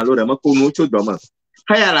ocho dama lo da ma ko no ocho dama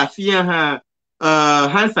haya la fia ha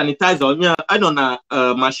hand sanitizer onya anona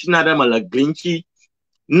machine da mala glinchi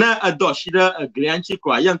na adoshida glinchi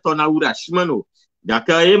kwa yanto na ura shimano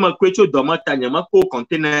daka ema kwecho dama tanya ma ko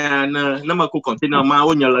container na ma ko container ma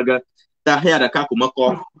onya laga ta haya da ka kuma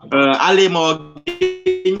ko ale mo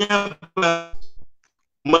nya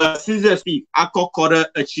ma sizesi akokora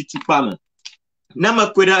achitupama na ma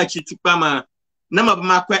kwera achitupama na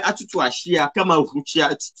ma kwa atutu ashia kama vuchia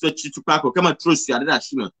achitupako kama trosi ada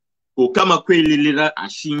shima ko kama kwelilira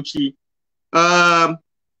ashinchi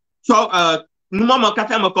so numa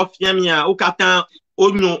kata ma kofiamia o kata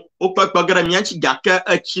onyo o pagara mianchi gaka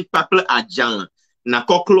achipapla ajan na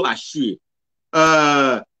koklo ashie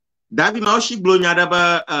davi maushi blonya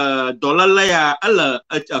daba dollar ya ala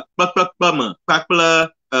papla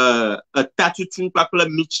tatutu papla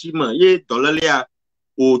michima ye dollar ya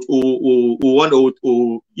o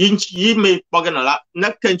yinchi yime pagana la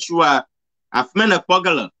na kanchua afmene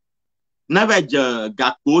pogala na va je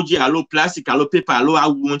gakpoji alo plastic alo paper alo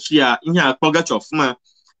awunchi a ihe poga chofuma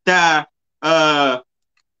ta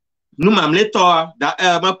nu mamleto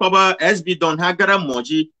da ma poba SB don hagara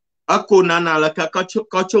moji ako nana la ka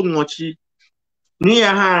kocho ngochi ni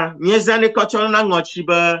ya ha nyezane kocho na ngochi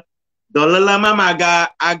ba dolala mama ga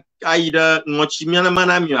aida ngochi miana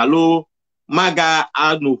mana mi alo maga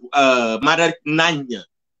anu mara nanya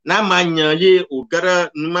na manya ye ogara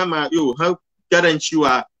mama yo ha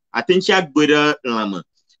garantiwa atencha gbere lama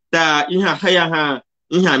ta iha ha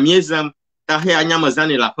iha miezam ta ha nyama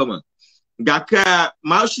zane la pama gaka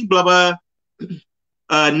maushi blaba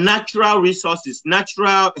natural resources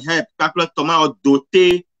natural help kakla toma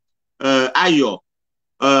doté ayo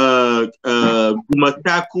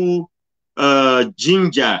gumataku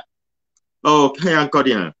ginger kaya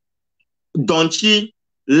encore donchi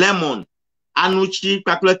lemon anuchi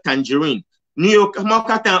kakla tangerine niyo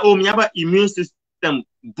mokata o miaba immune system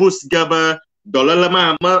boost gaba dolala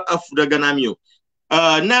ma afuda ganamio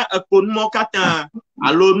na akon mokata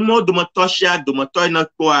alo mo domotosha na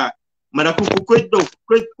kwa mara kwedo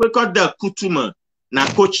da kutuma na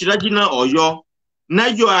kochirajina oyo na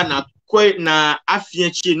yo na kwe na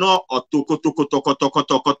afienchi no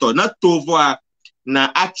otokotokotokotokotoko na tovoa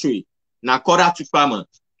na atri na kora tupama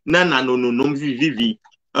na no vivi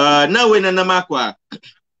na we na nama kwa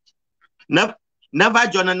na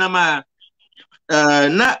vajona nama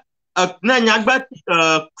na nyagba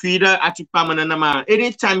kwira atupama na nama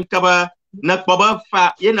anytime kaba na kbaba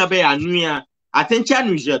fa yena be anuya atencha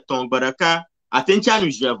nu jeton baraka atencha nu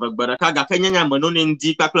jeva baraka ga kanya manone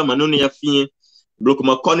ndi pakla manone ya fin blok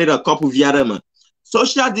ma konira kopu viarama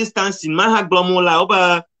social distancing ma ha glomola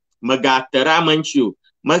oba magatera manchu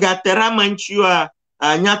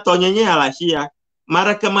nya tonyenye alashia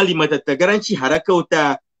maraka mali matata garanchi haraka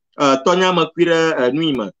uta tonya makwira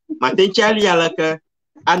nuima matencha ali alaka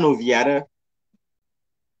anoviara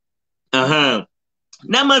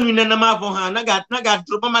na manu na mavo ha naga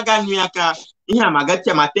dropa maga nyaka ihe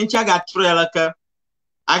magatia matencha ga trelaka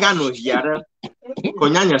aga no viara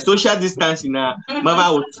konyanya social distance na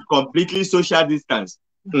mava was completely social distance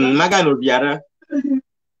maga no viara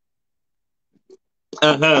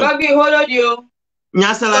Babi holodio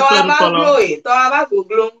nyasala to aba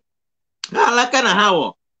goglo alaka na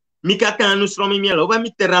hawo mikata anu sromi mielo ba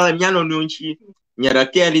miterala miano nunchi nyara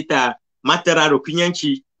kelita materaro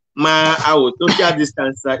kunyanchi ma awo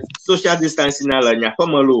social distance na la nya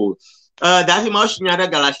komolo davi maushi nyara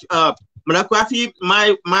galashi mna kwafi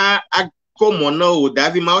ma akomono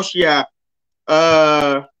davi maushi ya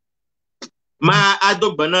ma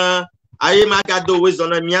adogbana aye ma gado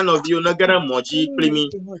wezona miano vio na gara moji primi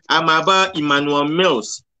amaba Emmanuel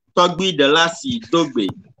Mills Togbi Delasi Dogbe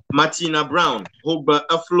Martina Brown Hoba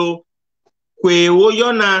Aflo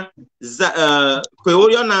Kweoyona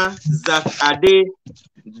Zak Ade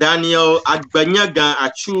Daniel Agbanyaga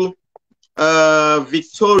Achu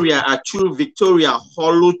Victoria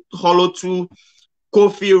Holotu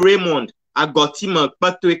Kofi Raymond Agotima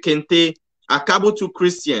Patwe Kente Akabutu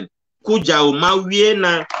Christian Kuja Umawie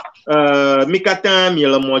na Mikata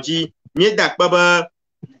Mielamoji Miedak Baba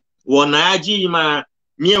Wonaji ma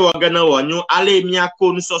Mie Wagana Wanyu Ale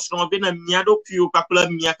Miako Nusosron Bena Miado Pio Kapla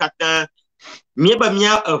Miakata Mieba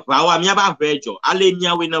Mia Vawa Miaba Vejo Ale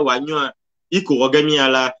Miawena Wanyu Iko Wagami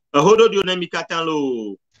ala Hodo Diona Mikata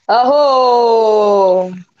lo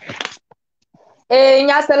Aho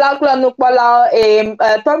nyasela kula nukpala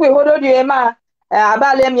togbe hodo diema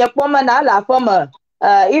abale mi poma na la forma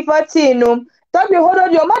ifatinu togbe hodo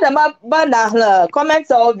dio madama bana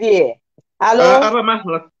comment ovie allo aba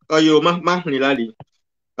mahla oyo mahli lali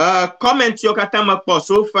comment yo katama po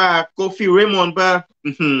so far Kofi Raymond ba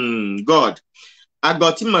God I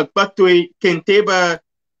got him patwe kenteba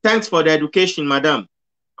thanks for the education madam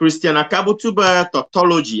Christian Akabutuba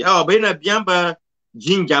tautology bena biamba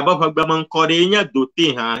jinja ba bagbaman kore nya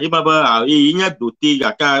doté ha ibaba nya doté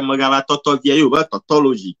aka magaba tautology yo ba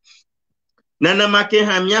tautology nana make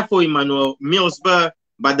ha mia for Emmanuel Mills ba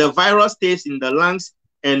but the virus stays in the lungs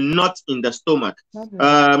and not in the stomach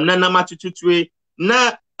nana matututwe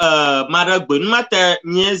na maragbe mata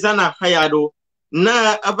nyeza na hayado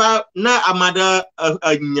na amada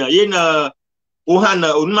nya yena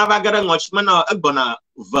ohana unma gara ngochmana agbona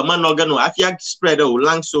vama organo afia spread o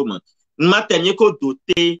langsoma matenye ko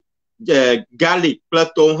doté garlic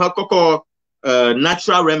platon ha koko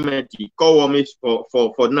natural remedy ko me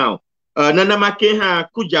for now nana make ha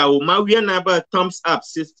kuja o ma wi na ba thumbs up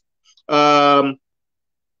sis nana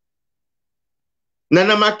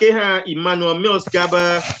make ha Emmanuel Mills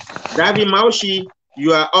gaba Davi Maushi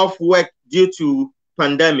you are off work due to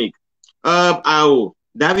pandemic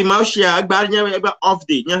Davi Maushia Agbanya off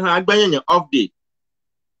day, Agbanya off day.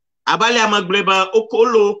 Abali Amagleba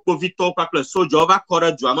Okolo Povito Pakle so Jova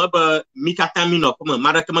Kora Drama Mikatamino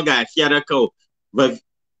Marakamaga Fiarako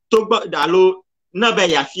Togba Dalo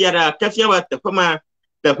Nabaya Fiara Kafia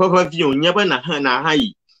the Papa View never na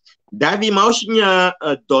hai. Davi Maushia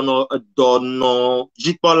dono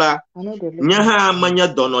Jipola Nyaha Manya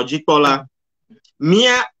dono Jipola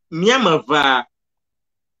Mia Mava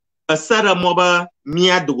Asara Moba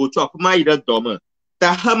Mia Dugo Chop Maida Doma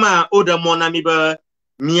Tahama Oda Monamiba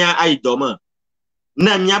Mia ai doma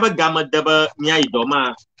na miaba gama daba mia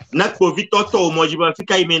idoma na Povito to mojiba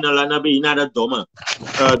fika imena la na be inada doma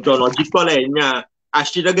dono jikola nya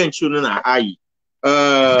ashida ganchunu na ai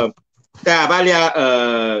ta balia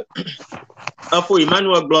afo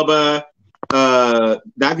Emmanuel Globa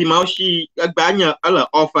Davi Maushi agbanya ala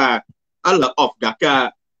offer ala off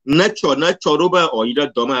daka na choroba o ida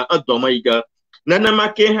doma adoma iga nana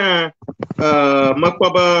make ha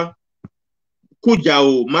makwaba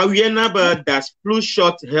Kujao, Mariana does flu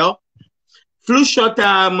shot help? Flu shot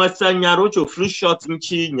masanya rocho flu shot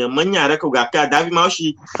mchi nyamanya rakogaka Davi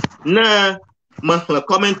Maushi na mahla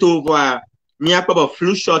comment over mia paba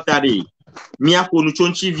flu shot ari mia konu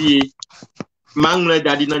chonchi vie mangle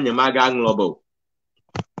dadi na nyamaga nglobo.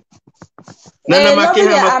 And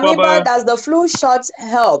Amoeba, does the flu shot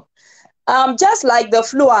help? Just like the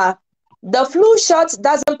flu shot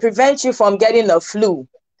doesn't prevent you from getting the flu.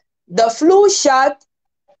 The flu shot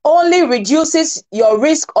only reduces your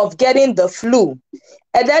risk of getting the flu.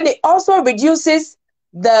 And then it also reduces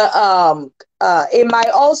it might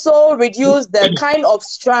also reduce the kind of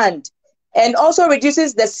strand and also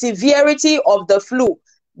reduces the severity of the flu.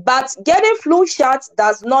 But getting flu shots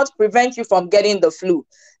does not prevent you from getting the flu.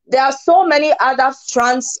 There are so many other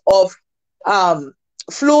strands of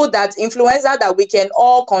flu, that influenza, that we can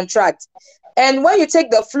all contract. And when you take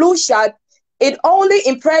the flu shot, it only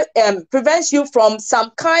prevents you from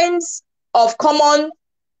some kinds of common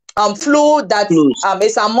flu that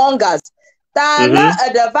is among us.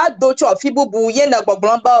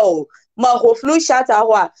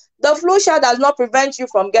 The flu shot does not prevent you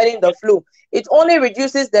from getting the flu. It only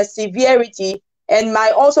reduces the severity and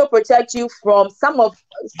might also protect you from some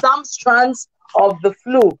strands of the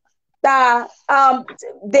flu. They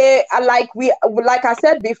are like I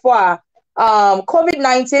said before.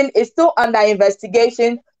 COVID-19 is still under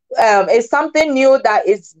investigation. It's something new that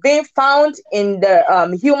is being found in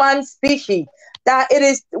the human species. That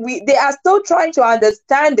they are still trying to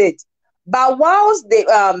understand it. But whilst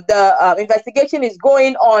the investigation is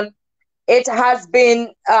going on, it has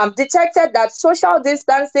been detected that social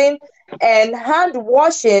distancing and hand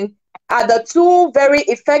washing are the two very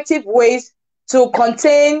effective ways to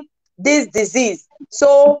contain this disease.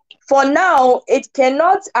 So for now, I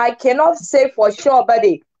cannot say for sure, but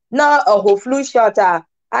now a whole flu shot, I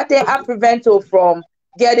think I prevent you from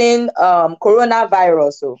getting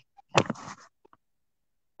coronavirus. So.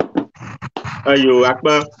 Ayo,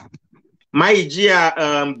 Akbar. My dear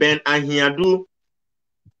Ben Ahiadu,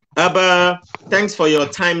 thanks for your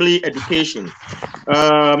timely education.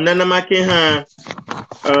 Nana Makeha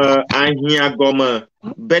Ahiagoma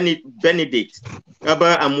Benedict.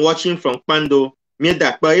 I'm watching from Pando.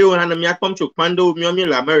 Mida kwa hiyo hana miakom cho Pando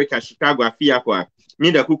miomila America Chicago afia kwa.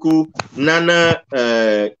 Mida kuku nana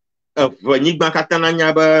vanyigba katana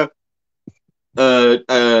nyaba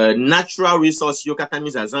natural resource yo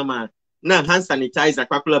katamiza zama. Na hand sanitizer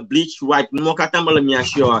kwa bleach white mo katamala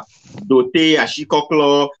miashio dote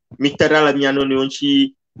ashikoklo mitera miano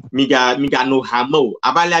neonchi miga no hamo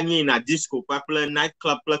abala mi na disco kwa night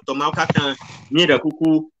club tomau katan mi da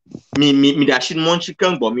kuku mi da shin monchi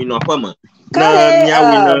kan bo mi no kwama na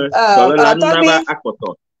miawi na na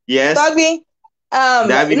akoto. Yes Toby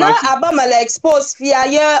na abamala expose fia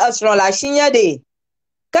ya asron la shinya de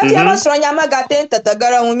ka fia asron ma gaten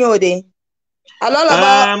tatagara unyo de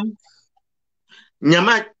alala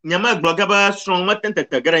Nyama blogaba strong matenta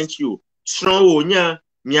garantiu strong onya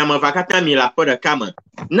miama vakata mi la poda kama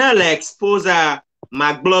na la exposa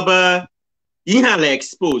magloba iha la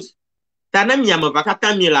expose tana miama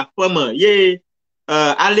vakata mi la poma ye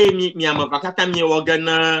ale miama vakata mi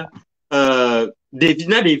wagana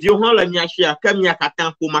devina de vieux la miashia kamia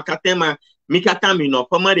katan ko makatema mikatami no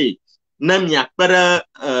pomare na miakpara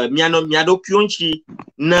miano miado kyonchi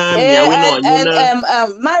na miawino yuna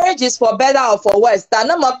marriage is for better or for worse.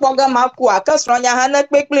 Tana makpoga makwa kasronya hana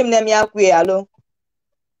kpeklim na miakwe alo.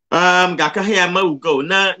 Gaka hea maugo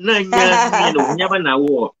na nya nyaba na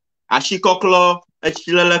wo ashikoklo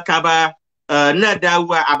achilala kaba na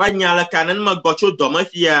dawa abanyala kana na magocho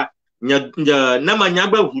domafia na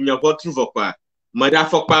manyaba hunya votruvo kwa mada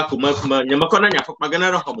fokpa ko ma nyama kona nya fokpa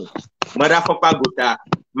gana ro homo mada fokpa gota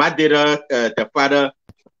madera te para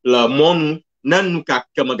la monu nanu ka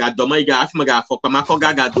kamaga doma iga afmaga fokpa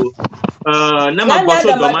makoga gado na ma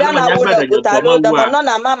boso doma na nya gba da doma no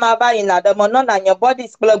na mama bayina the no na your body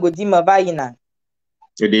is plug go di ma bayina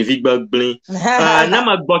e David Gbagbin na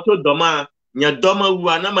ma boso doma nya doma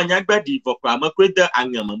wa na ma nya gba di fokpa ma kweda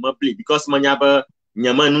angama ma play because ma nya ba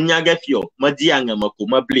nyama nu nya ga fio ma di angama ko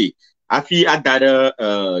ma play afi adara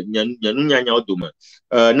nyanu nya odoma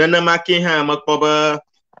nana make ha makoba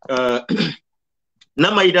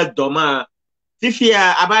na maida doma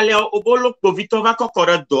fifia abale obolo povitova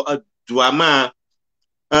kokora do ama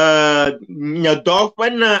nya do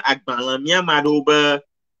fana agbala mia madoba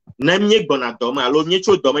na mie gbona doma lo mie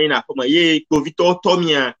cho doma ina foma ye povito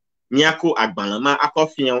tomia miako agbala ma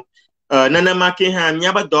akofion nana make ha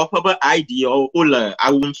mia ba do fa ba ID o la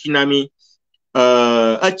awunchinami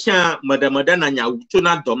acha mada na nya wuto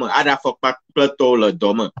na doma ada fokpa plato la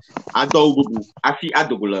doma ado bubu afi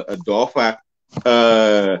adogula dofa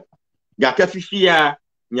gaka fifia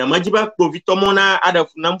nya majiba povito mona ada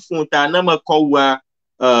funam funta na makowa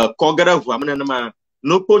kogara vu amna na ma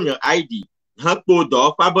no ponya ID hakpo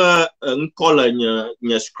dofa ba nkola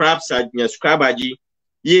nya scrap aji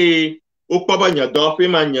ye okpaba nya dofa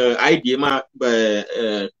ma nya ID ma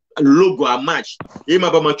logo a match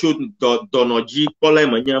ima ba macho donoji pola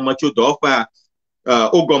manya macho dofa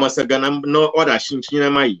ogoma sagana no order shinchina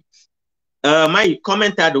mai my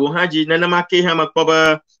commentado haji nana make ha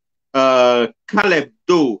makoba Caleb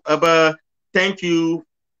do aba thank you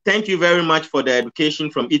very much for the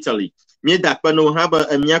education from Italy me da pano haba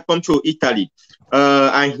amia control Italy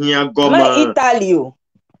ahia goma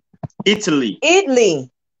Italy Italy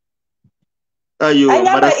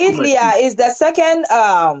is the second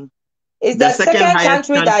second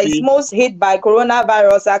country that is most hit by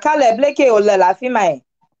coronavirus. Caleb Blake olela fimai.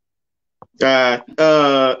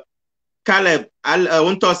 Caleb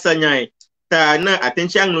unto sanyai ta na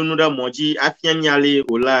attention no da moji afiam yale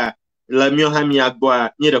ola la mio hami agboa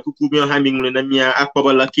ni da kuku mio hami ngulu na mia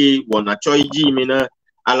akpoba lake wona choiji mi na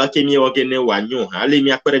alake mi ogene wanyo ha ale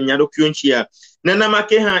mi akpere mi ado kyonchia nana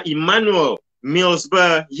make ha Emmanuel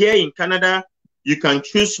Millsba here in Canada. You can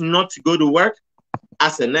choose not to go to work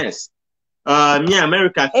as a nurse. Me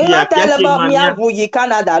America here.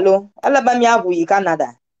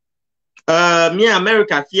 Me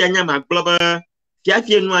America here nyama global.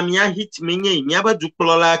 Kia no amia hit me nye aba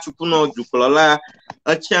duplola chukuno duplola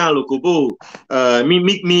acha lokobo mi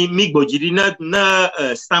gbojiri na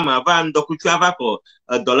sama van dokuchu avako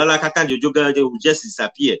dollar kata jojoga just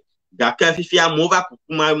disappear. Gaka fifia mova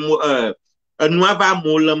kukuma nuava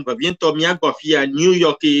molam va bientôt mia gofia New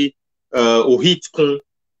York au hit con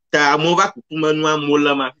ta mova kukuma noa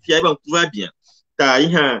molama fia ba kuva bien ta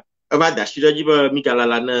iha va dashira jiba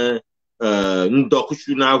mikalala na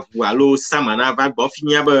ndokushu na vualo sama na va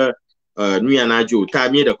gofinya ba nuya na jo ta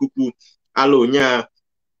mi da kuku alo nya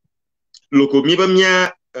loko mi ba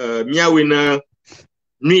mia wena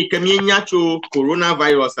nui kamia nyacho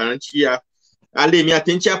coronavirus anchia ale mi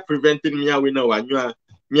atentia preventing mia wena wanywa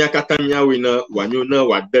mia kata mia wina wanyo na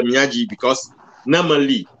wada miaji because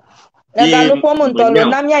normally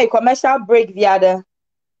na mia commercial break viada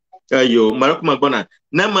yo marok magbona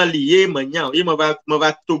normally ye manya ye mava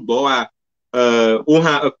to boa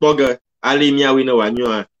oha akpoga ali mia wina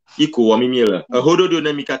wanyo iko wa mimila hododo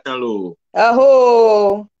na mikatan lo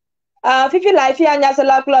fifi life ya nya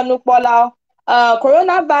sala kula no pola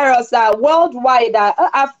coronavirus worldwide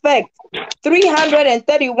affect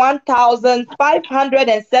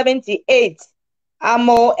 331,578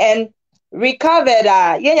 and recovered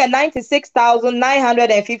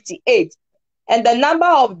 96,958, and the number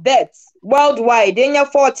of deaths worldwide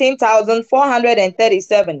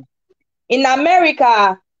 14,437. In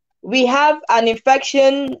America, we have an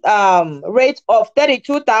infection rate of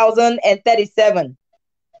 32,037.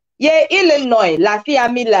 Illinois,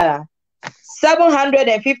 Lafayette Miller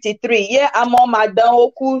 753. Among Madan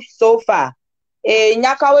Oku so far.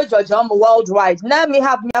 Nyakawe Jojom worldwide. Now me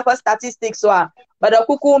have nyaka statistics but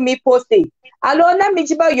okuku me posted. Alo na mi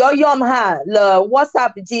jiba yo yom ha le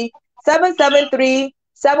WhatsApp G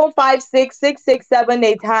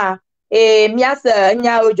 773-756-6678 ha. Miasa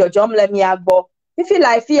nyao Jojom le miagbo. If you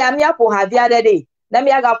like fia miapo have the other day. Na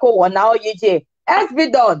miaga ko wana o yije.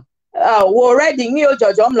 SB done. We already knew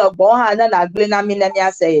Jojom le bon ha na glena mi na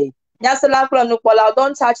miasa.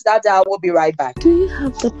 Don't touch that. I will be right back. Do you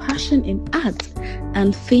have the passion in art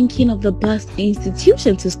and thinking of the best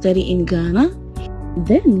institution to study in Ghana?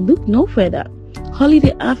 Then look no further.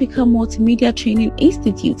 Holiday Africa Multimedia Training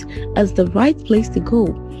Institute as the right place to go.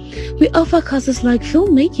 We offer courses like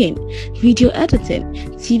filmmaking, video editing,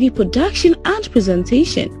 TV production and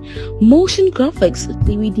presentation, motion graphics,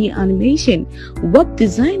 DVD animation, web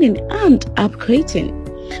designing, and app creating.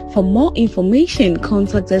 For more information,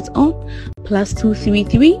 contact us on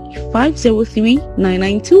 +233 503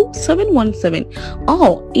 992 717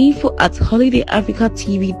 or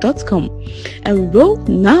info@holidayafricatv.com. Enroll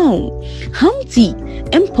now. Humpty,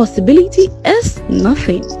 impossibility is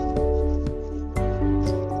nothing.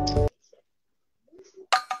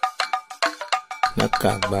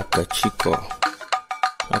 Nakabaka Chico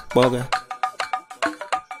Akboga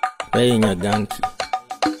Benya Ganki.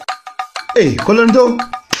 Hey, Kolando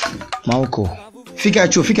Mauko Fika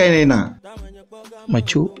Inena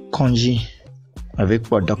Machu Konji avec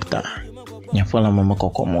pour docteur Nyafola mama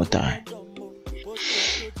koko mota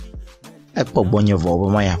Ekpo bonye vobo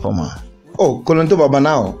ma ya poma. Oh, Kolando baba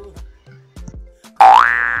now.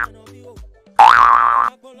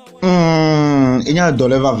 Inya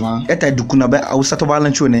dole vava eta dukuna ba awusato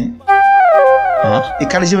balanchone. Ha? E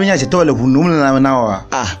kala jibenya je tole hunum na nawa.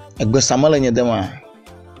 Ah, egbe samala nye dema.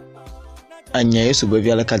 Anya Yesu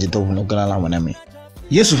bevi ala kaji to hunu gana la waname.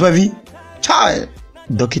 Yesu favi. Child.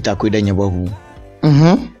 Dokita kwida nye bahu.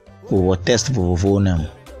 Wo test vovo nam.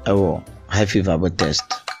 Ewo high fever bo test.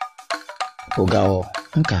 Ogao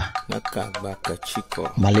nka Nakabaka Chico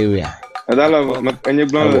malaria. Adala enye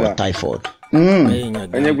glon la. Typhoid.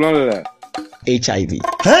 Enye glon la. HIV.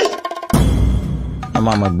 Hey.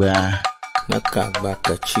 Mama gba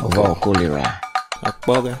Nakabaka Chico over cholera.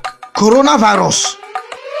 Akboga Coronavirus.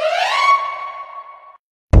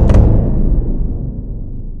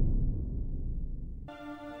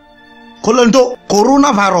 Kolando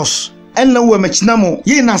coronavirus. Enna we mechinamo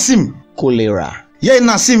ye nasim Cholera. ye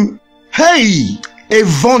nasim. Hey,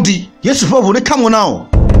 Evondi. Yesu for the come on now.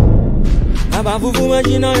 Abavuvu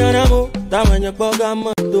majina yanamo tamanya boga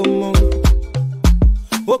mandomo.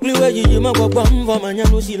 Okliwe jijima kwa bamba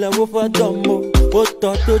manyanusi la wofa domo.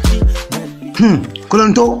 Ototochi.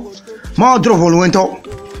 Kolando ma drovoluento.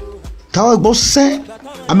 Tawa bosse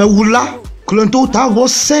amewula. Kolando tawa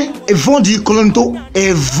bosse Evondi Kolando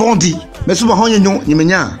Evondi. Mesuba honye nyo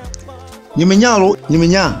nyimenya. Nyimenya ro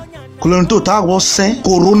nyimenya. Kolando tawa bosse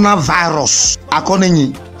coronavirus.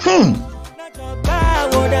 Akonenyi.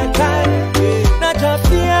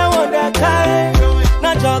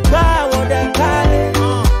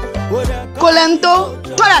 Kolento,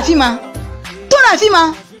 toi la fima,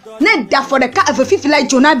 ne da for the car of a fifth like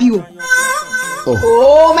Jonabio.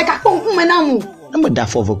 Oh, make a pump menamu. I'm a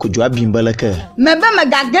daff of a kujua bimbalaka. Maybe my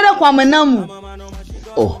gagera kwa menamu.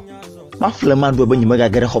 Oh, my flaman will bring you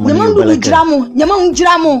magagera home. Yaman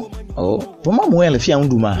dramo. Oh, Poma well if you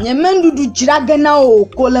unduma. Yaman do draganao,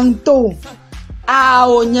 Kolento. Ah,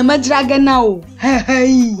 Yama draganao.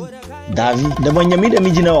 Hey, Davi, the one you made a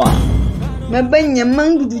mijinoa. Maybe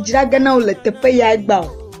Yaman do draganao let the pay I bow.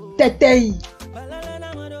 Tete.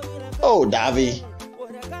 Oh, Davi.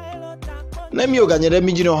 Let me organize a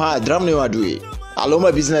mijino ha, drum no adui.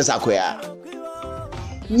 Aloma business acquire.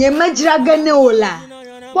 Yama draganola.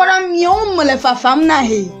 What am you malefa famna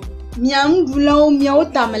he? Miam gulao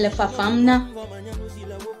miauta malefa famna.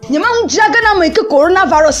 Yaman dragana make a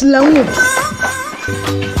coronavirus loan. I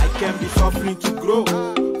can be suffering to grow.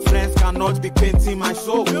 Friends cannot be painting my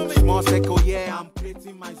soul. Small second, yeah, I'm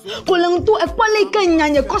painting my soul. Kolento e kwale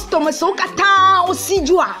kanya customer so kata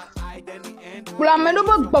osijua. Kula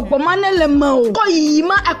medobo gbogbo manele mo. Ko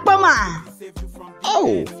yima ekpama.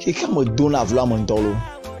 Oh, he come with Dona Vlamantolo.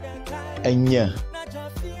 Enya.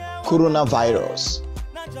 Coronavirus.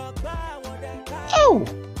 Oh.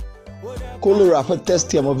 Cholera for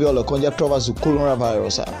test your mobile conja trovas su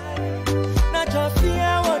coronavirus.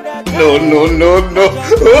 No.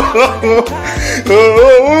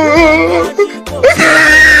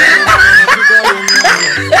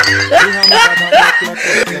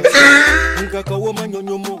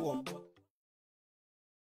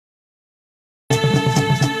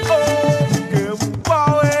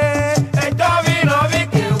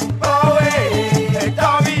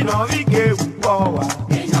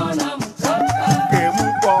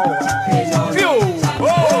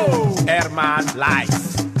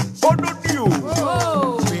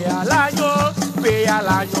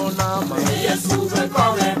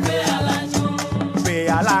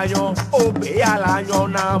 Al año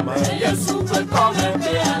nada más. Jesús fue come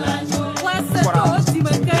pe al año. Pe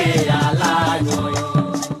al año.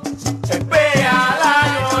 Pe al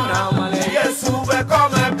año nada más. Jesús fue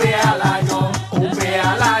come pe al año. Pe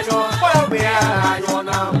al año. Pe al año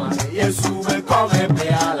nada más. Jesús fue come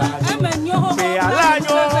pe al año. Pe al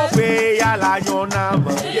año nada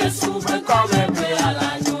más. Jesús fue come pe al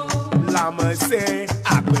año. La merced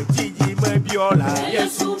a Agbetiji me biola.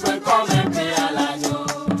 Yesu be come pe alanyo.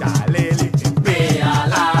 Jalele pe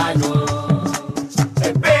alanyo.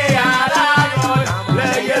 Pe alanyo. Le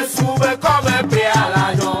Yesu be come pe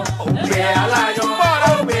alanyo. Pe alanyo.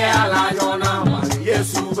 Boro pe alanyo na.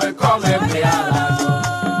 Yesu be come pe alanyo.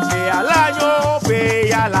 Pe alanyo. Pe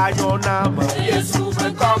alanyo na. Yesu be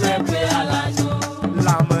come pe alanyo.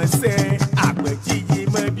 La me se Agbetiji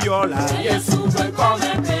me biola. Yesu be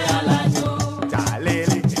come pe alanyo.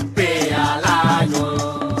 Jalele pe alanyo.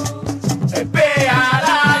 Pe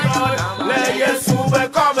alanyo. Le Yesu be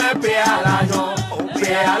come pe alanyo.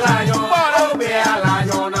 Pe alanyo. Boro pe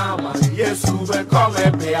alanyo na. Yesu be come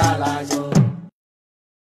pe alanyo.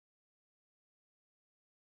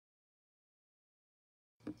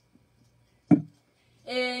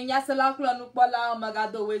 Nyasela kula nukpola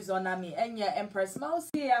magado wezona mi enye Empress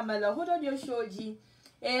Mausi amela hodo dio shoji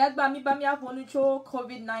agba mi ba mi afonu cho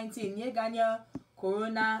COVID-19 ye ganya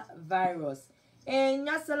coronavirus.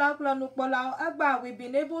 Nyasela kula nukpola agba, we've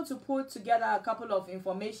been able to put together a couple of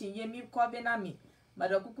information ye mi kobe na mi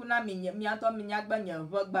madakuku na mi ato mi nyagba nya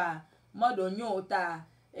vogba modo nyota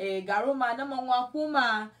garoma na monwa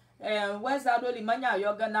kuma weza do limanya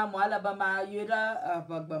yoga na mo Alabama yura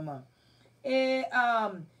vogba.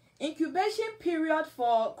 Incubation period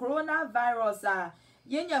for coronavirus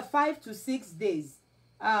yenya 5 to 6 days,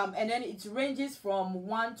 and then it ranges from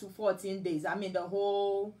 1 to 14 days. I mean the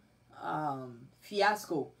whole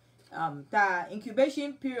fiasco. The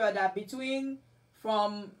incubation period between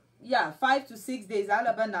from 5 to 6 days.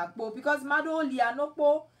 Because mado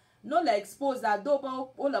lianopo no la exposed that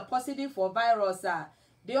double all are positive for virus.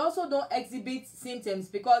 They also don't exhibit symptoms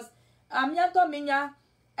because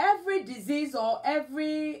every disease or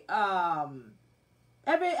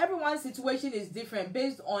everyone's situation is different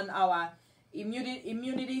based on our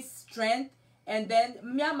immunity strength. And then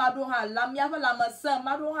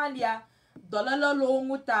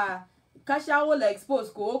kasha will expose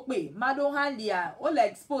ko okpe madohandia will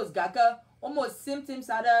expose gaka almost symptoms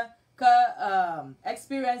ada ka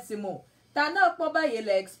experience mo tana kpoba ye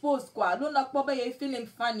le exposed kwa no na kpoba ye feeling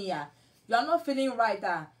funny you are not feeling right.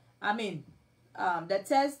 I mean the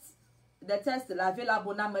test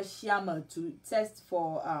available na mashiyama to test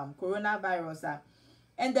for coronavirus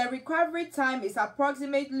and the recovery time is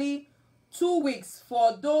approximately 2 weeks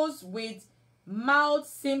for those with mild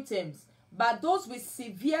symptoms, but those with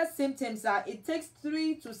severe symptoms it takes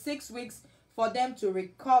 3 to 6 weeks for them to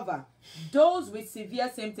recover. Those with severe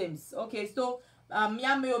symptoms, okay, so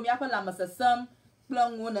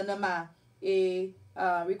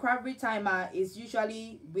recovery time is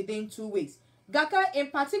usually within 2 weeks. Gaka,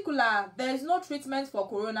 in particular, there is no treatment for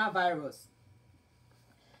coronavirus.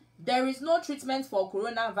 There is no treatment for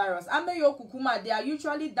coronavirus. Ameyo kukuma, they are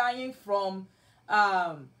usually dying from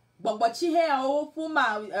from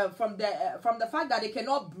the fact that they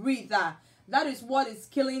cannot breathe. That is what is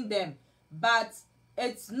killing them. But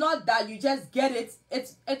it's not that you just get it.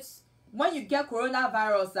 It's when you get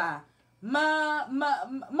coronavirus.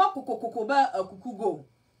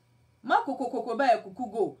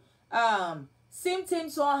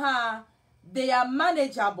 Symptoms they are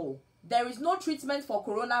manageable. There is no treatment for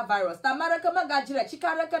coronavirus.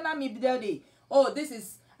 Oh,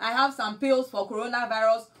 I have some pills for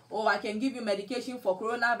coronavirus, or I can give you medication for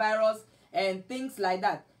coronavirus and things like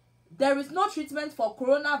that. There is no treatment for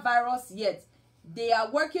coronavirus yet. They are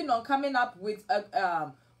working on coming up with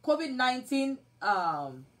a COVID-19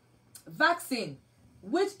 vaccine,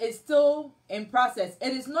 which is still in process.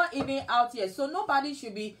 It is not even out yet. So nobody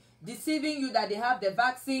should be deceiving you that they have the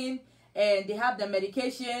vaccine and they have the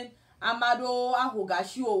medication. Amado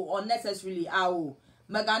ahogashu unnecessarily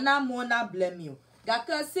magana mona blame you.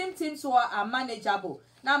 Gaka symptoms are manageable.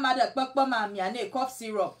 Na mother kpakpama miane cough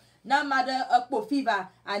syrup. Na mother akpo fever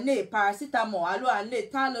ane paracetamol alo ane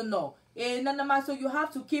Tylenol. So you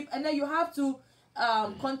have to keep, and then you have to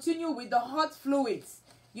continue with the hot fluids.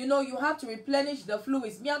 You know, you have to replenish the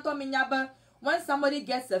fluids. When somebody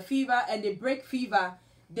gets a fever and they break fever,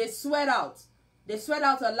 they sweat out. They sweat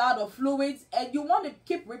out a lot of fluids, and you want to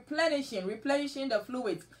keep replenishing the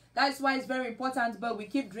fluids. That's why it's very important, but we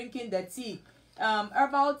keep drinking the tea.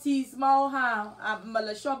 Herbal tea, small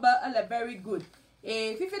malashoba, are very good.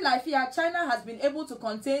 China has been able to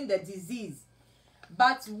contain the disease,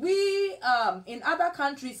 but we in other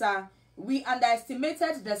countries we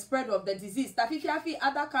underestimated the spread of the disease.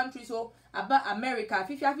 Other countries about America,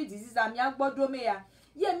 disease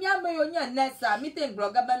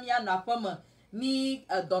mi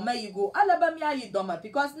doma yigo alabamia yidoma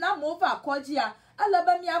because na mova kojia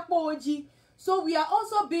alabamia poji. So we are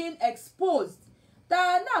also being exposed.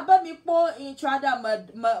 Ta na ba mi po intrada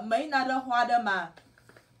ma inada hwada ma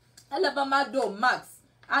Elebama do mask,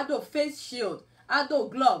 ado face shield, ado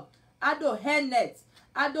glove, ado hairnet,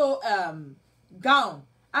 ado gown,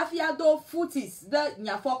 afia do footies, the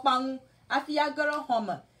nyafokpang, afia garo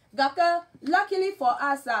homa. Gaka, luckily for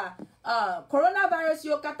us, coronavirus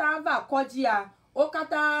yo kata va kojia, o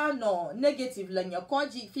kata no negative le nya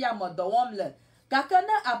koji fia modowomle. Gaka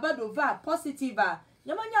na abado va positive.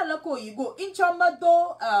 Nyamanya loko yigo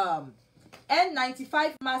inchomado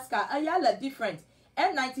N95 mask ayala different.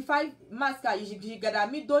 N95 mask you gotta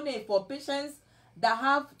me donate for patients that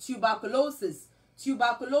have tuberculosis.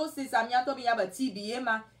 Tuberculosis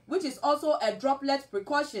TB, which is also a droplet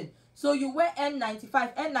precaution. So you wear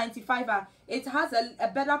N95. N95 it has a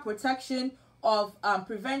better protection of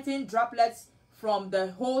preventing droplets from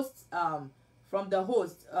the host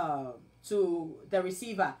to the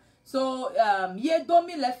receiver. So ye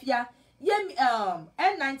domi lefia ye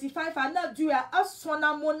N95 are not do a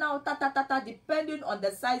aswana mona tata depending on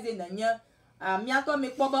the size in the year. Miato me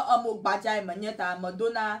koba bajai manyeta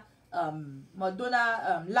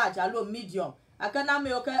Madonna large alo medium. Akana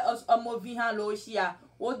me okay viha lo shia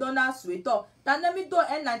odona sweeto. Tanami do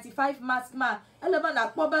N95 mask ma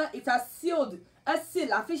elebana koba it has sealed a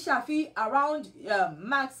seal official fee around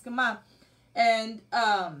mask ma. And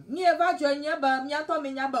never join ba miato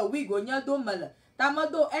me nyaba wig o nya do mele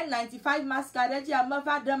tamado N95 mask reji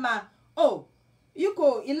amava dema. Oh you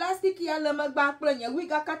ko elastic ya le magba plan ya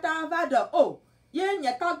wig akata vada. Oh ye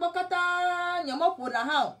nya tagbo kata nya mo puna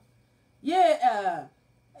ha ye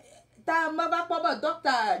ta maba kwa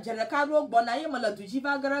doctor Jerekaro bona ye mala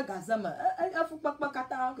dujiva gara gazama afu pakpa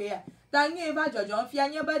kata okay ya ta nye va jojo fia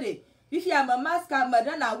nya bade if ya ma mask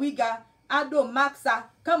madana wiga ado maxa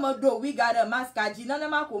kama do we got a mask jina na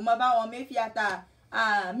mako maba o mefiata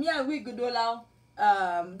me a wig do lao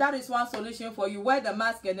that is one solution for you. Wear the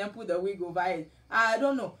mask and then put the wig over it. I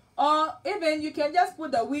don't know, or even you can just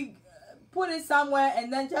put the wig, put it somewhere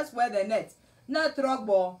and then just wear the net. Na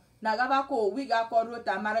trogbo na gabako wig akoro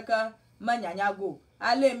tamaraka manyanya go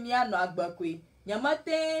ale mia no agbakwe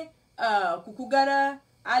nyamate kukugara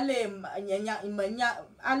ale nyanya imanya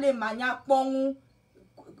ale manya pongu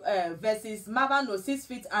versus Mabano 6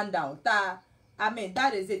 feet and down. I mean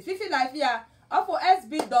that is it. Fifi life here. For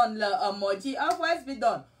SB done la moji. For SB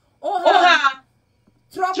done. Oha.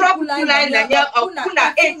 Tropula na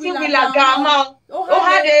kuna 18 wila gama.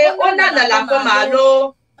 Oha de ona na la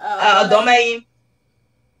komalo. Domain.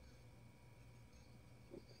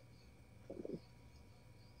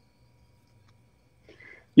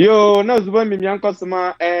 Yo, na zuba mi mianko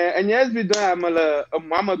sama enye SB done amala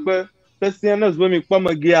mamagbe. Pesiana zwemi kwa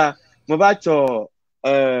magia mabacho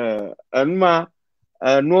anma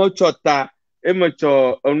no chota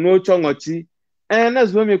emacho no chongochi na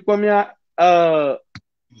zwemi kwa mia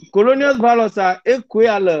colonial valosa ekwe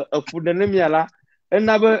ala afudane miala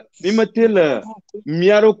enabe mimatele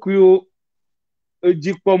miaro kuyo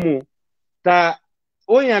jikpomu ta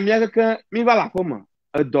onya miaka mi bala koma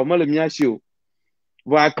adoma le miashio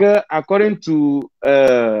waka according to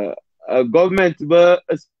government ba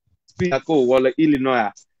ako wala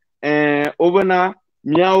Illinois obana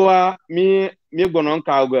miawa mi gbonon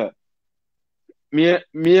kawga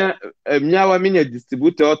miawa mi ne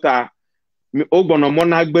distributor ta mi ogbono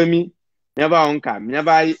mona gbami nyaba onka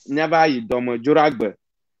nyaba yi domo juragbe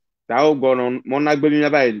ta ogbono mona gbami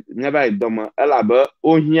nyaba yi domo elaba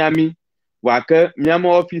ohiami waka miama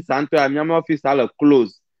office anto miama office ala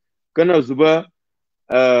close kana zuba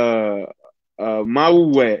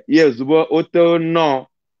mawwe ye zuba oto no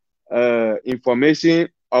information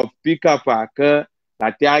of pickup que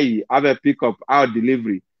la taille avec pick-up our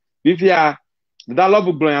delivery. Bifia da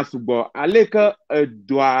lobu blanc subo ale que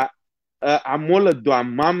doit amol doit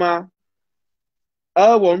mama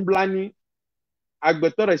won blani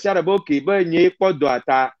agbeto re share bo ke be nye po doit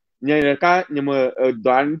ta nye ka nye mo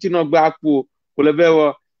doit ntino gba ku ko le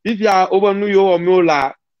bewo bifia obonu yo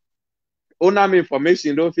omola onam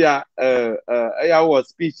information do fia ya was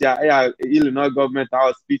speech ya Illinois government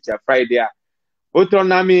our speech Friday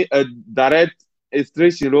otonami direct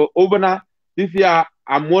extraction ro obana fia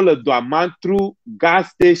amole do man through gas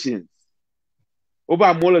stations oba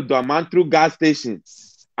amole do man through gas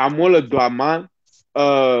stations amole do man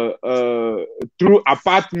through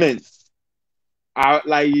apartments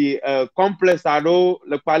like complex aro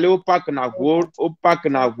le paleo park na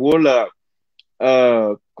vo le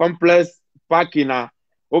complex parkina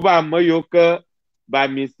oba moyoke by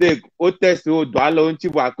mistake o test o do ala onchi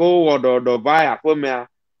wa ko wodo via ko me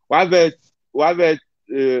wave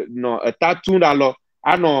no tattoo dalo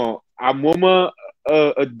ano amoma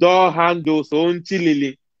a door handle so onchi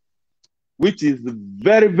lili which is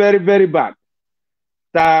very very very bad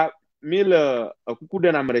ta mila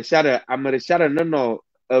kukuda na amereshare no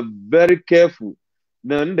very careful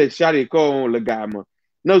na nde share ko le gama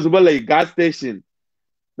na zuba le gas station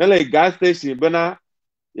na le gas station bana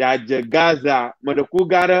ya je gaza mada ku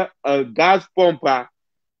gara gas pompa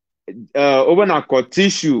over na ko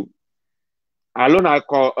tissue alo na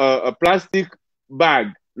ko a plastic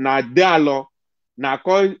bag na dalo na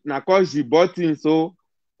ko jibotin so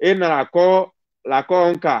na ko la ko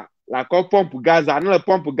onka la ko pompe gaza na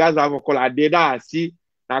pompe gaza ko la deda si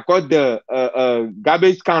na ko de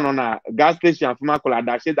garbage can on a gas station fuma ko la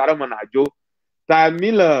dashi daro na jo ta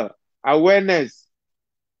mila awareness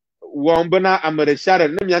wombana amereshare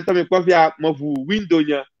ne mi anta mi kofia mavu window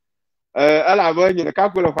nya ala ba nyere ka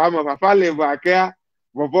ko la fa fa le ba ka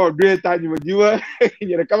bo do ta nyi jiwa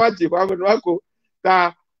nyere ka ma chi fa no ko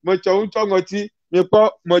ta mo cho ngoti mi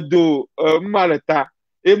ko modo maleta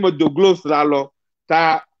e modo gloves la lo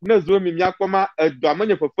ta na zo mi akoma do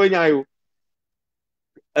amanye fofanya yo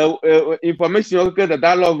information que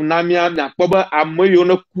da love na mi akpoba amoyo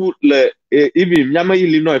no ku le ibi nyama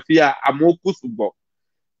Illinois fia amoku subo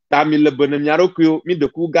ta mi le bone mi arokyo mi de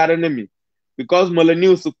ku gare na mi because mo le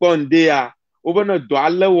news pon dia obo na do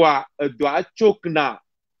alewa do achok na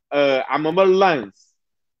amama lines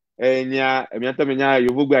nya mi anta mi nya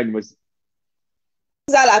yo bugu animasi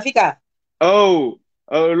Zala Africa oh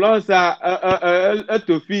Lonsa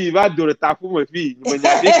to fi va do ta fu mo fi ni mo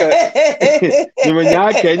nya bi ke ni mo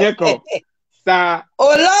nya Kenya ko ta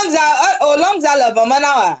Olonza la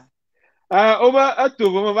vamana wa over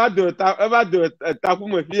to va do ta fu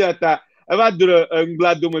mo fi ata va do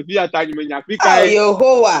nglado mo fi ata ni mo nya fi ka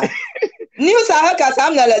Yehowa news haka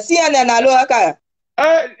samna la CNN alo haka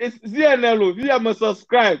CNN lo via me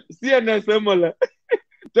subscribe CNN semola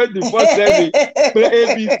 24/7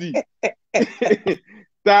 ABC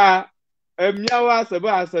ta miawa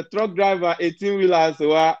seba as a truck driver 18 wheelers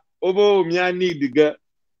wa obo mia need ga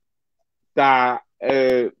ta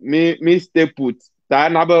me stay put ta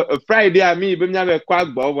na ba Friday me be mia be kwa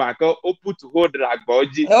gba wa ka o put hold agba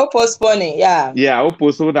oji o postpone o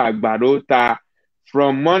postpone agbado ta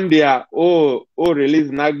from Monday o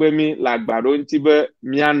release na gbe mi lagbado ntibe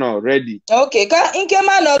mia no ready okay ka nke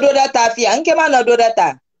ma no do data fia nke ma no do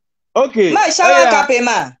data okay ma shower cape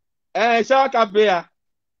ma shower cap ya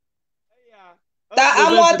ta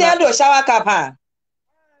amo te do shower cap ha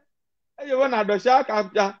you wanna do shower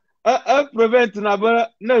cap ya prevent na ba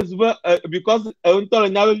na zuba because untolo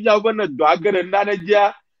nyawo ya ba na do agere na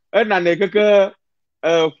ja na ne keke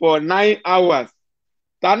for 9 hours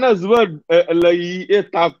ta na zuba le yi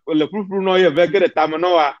eta le fufuru no ye vegere ta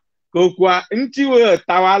no wa ko kwa nchiwe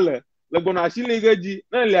tawale le gona shile geji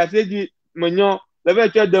na le aseji menyo le ve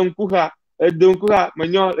che denkuha Dunkura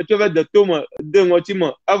manyo le chove de toma de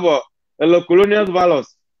ngochimo avo le colonial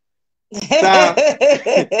valos ta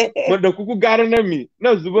mo de kuku gare na mi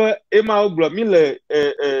na zuba ema oglo mi le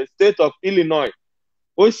state of Illinois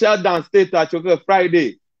o shut down state at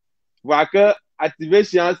Friday waka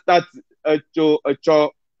activation start at 5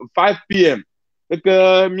 p.m.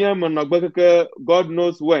 ke mi am no gbe ke God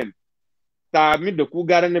knows when ta mi de kuku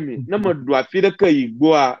gare na mi na mo do afire ke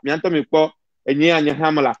igbo a mi anto mi po enyi anya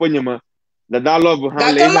hamala fonyema the love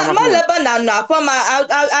ha le na ma le ba na fa ma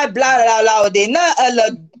I bla la de na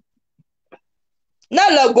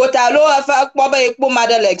le gota lo fa po ba epo ma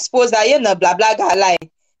de expose aye na bla bla ga lai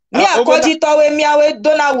mi akoji to we mi awe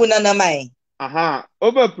dona wu na mai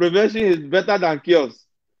over prevention is better than cures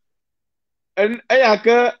and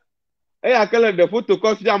ayaka le de photo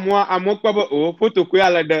coffee amo po ba o photo ku ya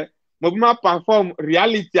le de mo ma perform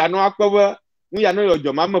reality anu akpo mu ya no yo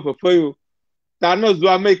joma ma fofo yo ta no zo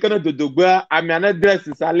America no dodogba ami ana dress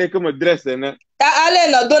sale como dress na ta ale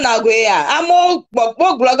no do na gwe ya amo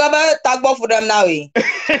gbogbo blogger ba ta gbo for them now we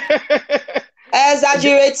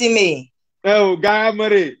exaggerate me ga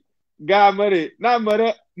mare na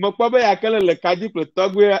mare mo po ba ya kele le kaji ple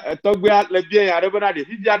togwe le bien ya rebo na de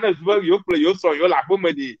si ja na zo yo ple yo so yo la po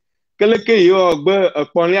me di kele ke yo gbe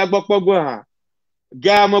ponle agbopogbo ha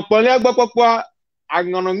ga mo ponle agbopogbo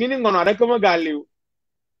agnono ngini ngono are como galiu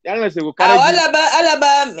yana se ko kare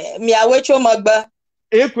alaba mi awecho magba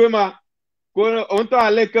ekwema ko onto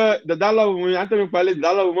aleka the dollar mo anta mi pale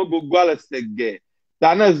dollar mo gogo ala sege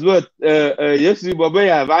tana zwo yesu bobe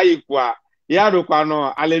ya vai kwa ya ro kwa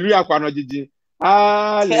no hallelujah kwa no jiji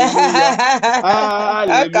hallelujah kwa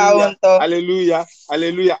no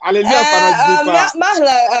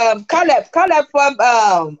jiji Caleb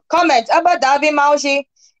from comment about Davi Maushi.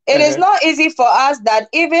 It is not easy for us that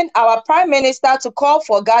even our prime minister to call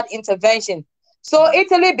for God intervention. So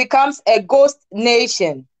Italy becomes a ghost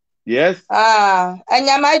nation. Yes.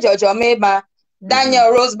 Anyama Jojo Meba.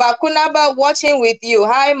 Daniel Rosebach Kunaba watching with you.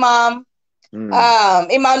 Hi, Mom.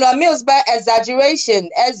 Emmanuel Mills by exaggeration,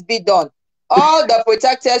 SB Don. All the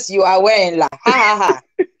protectors you are wearing, la. Ha ha ha.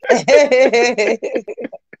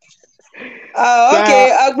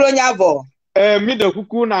 Okay, Aglonyavo. Middle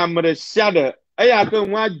kuku na mre shade. Aya ke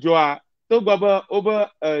nwa joa to gbaba over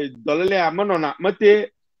dolele amonona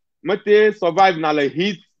mate survive na le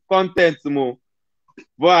hit content mo.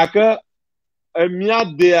 Bo aka mia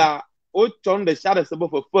dia o chon de shade sebo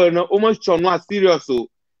for no o mo chon no serious o.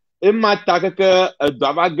 E mata ke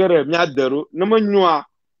daba gere mia dero no mo nyua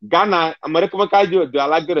Ghana America makajo de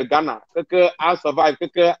ala gere Ghana ke a survive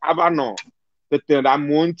ke abano te da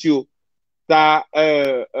monchu ta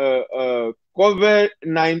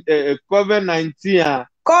COVID-19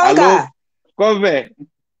 Conga. COVID.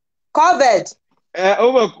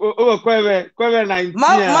 Over COVID-19.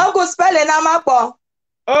 Mango spell na mapo.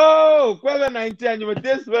 Oh, COVID-19 you must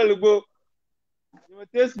spell go. You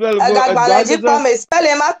must spell go. Agagbalaji pome spell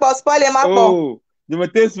mapo. Oh, you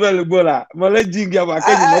must spell go la. Mole jinga ba ke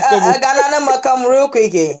you must Agana na makam real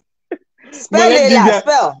quick. Spell it la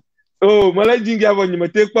spell. Oh, mole jinga ba you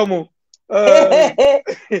must take pomo.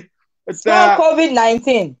 Spell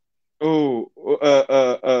COVID-19. Oh,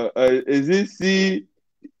 is it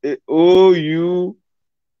C-O-U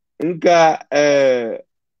nka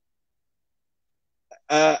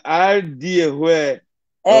R-D where?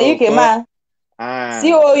 You can ma.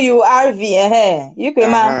 C-O-U-R-V you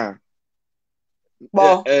can ma.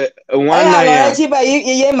 Bo. One nine. You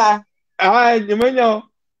ma. You know.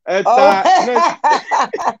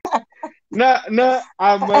 Na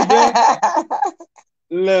amade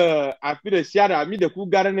le afi de siara mi de ku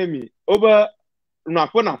gare na mi oba na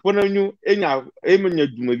pona nyu enya emenya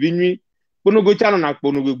duma bi nyu ponogo cha na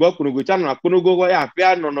ponogo gbo ponogo cha na ponogo ya afi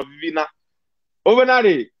anono bibi na oba na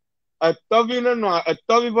re atobi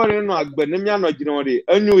bo no agbe ne mi anojire re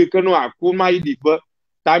anyu ike no akuma idi bo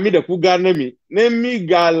ta mi de ku gare na mi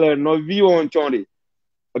gal no vi on chonre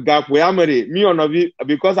gapo ya mere mi onobi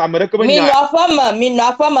because America mi no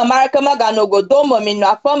afama America magano godomo mi no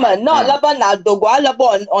afama no laba na dogo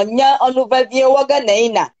alaba onya onuvavie woga na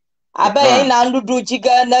ina aba ina ndudu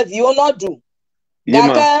jiga na vi onodu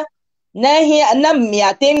gaga na hi na mi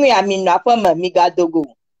atenu ya mi no afama mi ga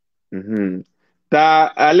dogo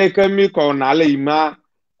ta aleka mi ko na ale ima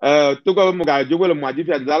to go mo ga jogo le mwaji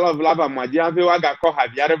fi adala vlaba mwaji afi wa ga ko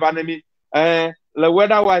habiare banami the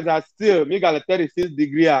weather wise are still me got 36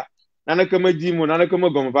 degree nana kama jimo nana kama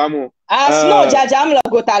gomvamo snow jajam la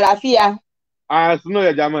go talafia snow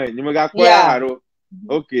ya jama ni me ga ko ya haro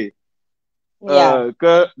okay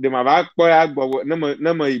ke de ma ba ko ya gbo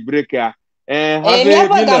na ma break ya have me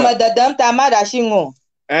ba ga ma dadam ta ma da shingo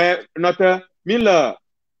nota mila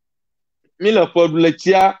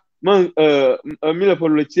podlechia man mila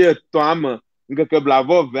podlechia to am nga ke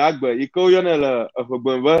blavo vagbe iko yo na la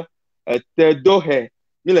fogbenva te dohe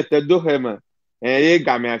ma ye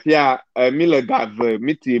game afia mi le gave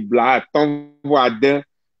miti bla ton voade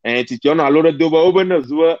ti tiono alo do ba obena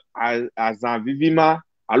zuwa azan vivima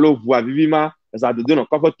alo voa vivima za de no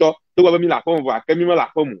kofoto to ba mi la fo voa ke mi ma la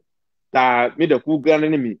fo mu ta mi de ku gan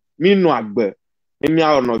ni mi no agbe mi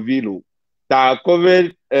a ono vilo ta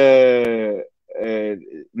COVID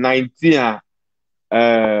 19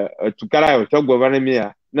 tukara yo to governor mi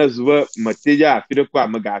a na zuwa mateja afire ko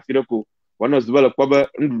amaga afire ko wana zuwa le kwa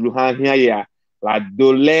ndulu ha hia ya la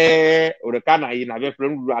dole oreka na yi na be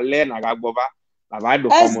frem ndulu ale na ga gbova la ba do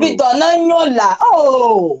komo SB dona nyola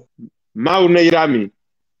ma una irami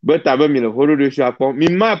beta be mi le horo de shapon mi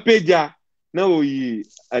ma peja na oyi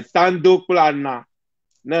tando plana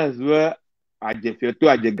na zuwa aje feto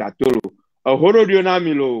aje gatoro horo de na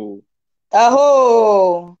mi lo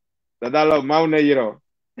dadalo ma una iro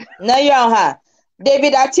na yo ha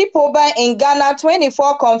David Atipoba in Ghana,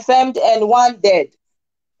 24 confirmed and 1 dead.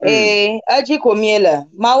 Aji komiela.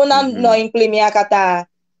 Mauna no implemia kata.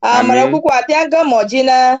 Marakuku atianga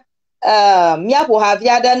mojina miapo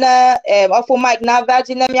haviada na ofu mic na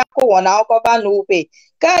vagina miako wana okoba nupe.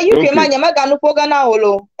 Ka yuke manya maganu poga na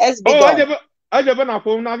holo. SB. Aje bana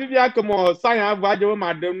fo na bibia kemo sanya aje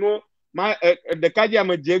ma demo ma de kaji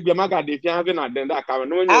amajegbe maga de fian na den da ka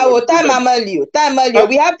no. Time Amalio.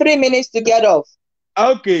 We have 3 minutes to get off.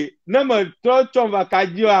 Okay, nama to va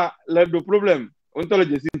kajua le do problem. Onto le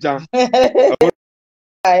jesincha.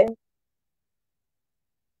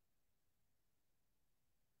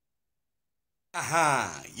 Aha,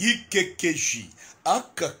 yikekeji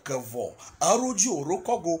akakavo aroji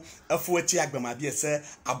orokogo afueti agbamabie se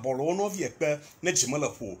abolo no viepe na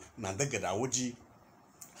chimalapo na degada woji.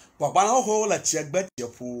 Pagba ho la chiagbe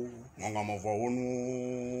chefu ngongomovo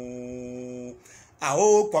wonu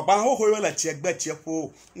Ao papa ho ho la chiegbe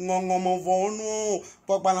chiepo ngongomo vonu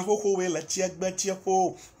papa na ho ho la chiegbe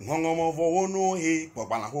chiepo ngongomo vonu he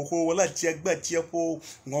papa na ho ho la chiegbe chiepo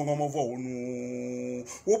ngongomo vonu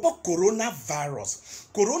wo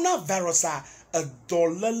coronavirus a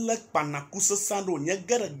dollar panakusa sando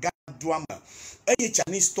nyegere gadwama eye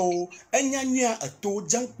Chinese to enyanya to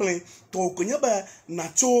jankple to kunyaba na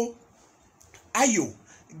cho ayo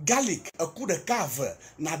garlic a coup de cave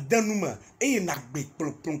na denuma e na gbe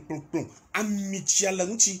plum amichia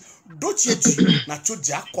lanchi dochieji na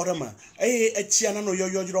choja korama e echia na no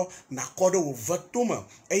yoyojro na kodo wo vatoma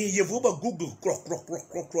e yevo ba google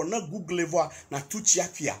kro na google voa na tuchia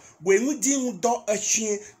pia we ngudi ndo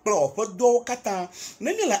ahie pro podo kata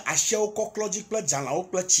na ni la ahie okoklogic pla jana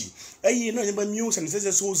oplachi e no yeba miu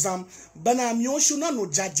sanise so zam bana miu shuna no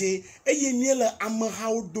jaje e ni la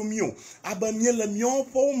amhaw domio aba miela miu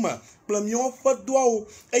poma plamion fadwao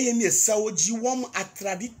eye mi sawo jiwom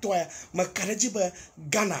atraditoya makarajiba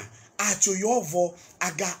Ghana acho yovo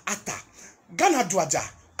aga ata Ghana dwaja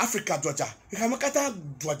Africa dwaja hamakata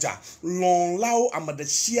dwaja lon lao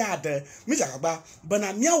amadashia de mijakaba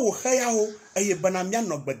bana miawo hayaho eye bana mia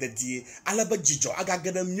nogbededie alaba jijo aga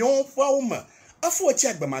gada mion fauma afu chi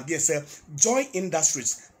agbama bi ese Joy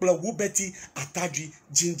Industries pla wubeti atadwi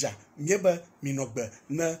ginger mieba minogbe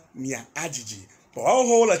na mia ajiji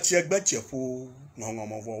Paho la chiegbe chiepo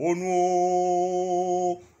ngongomo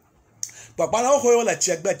onu Papa la ho la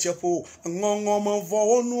chiegbe chiepo ngongomo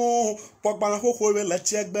onu Papa la ho la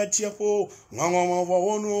chiegbe chiepo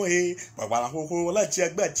ngongomo onu he Papa la ho la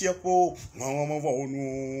chiegbe chiepo ngongomo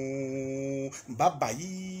onu bye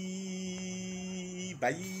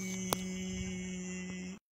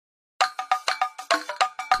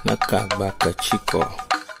Nakabaka chiko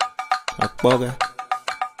Akpoga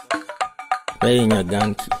Benya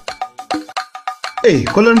ganki. Hey,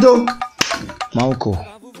 Kolando. Mauko.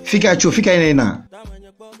 Fica ina.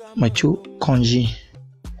 Machu congé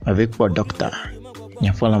avec pour docteur.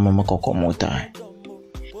 Nya fola mama koko mota.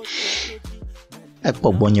 Ek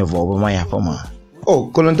po bonye vo ba ya poma.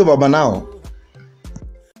 Oh, Kolando baba nao.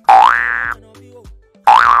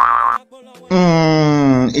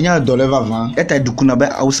 Inya dole vava. Eta dukuna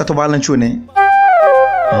ba ausato balanchone.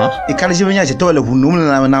 E kala jibenya je tole hunum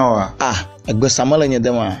na nawa. Egbe samala nye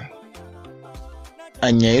dema.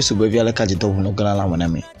 Anya Yesu bevi ala kaji to huno gana la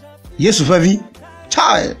maname. Yesu favi.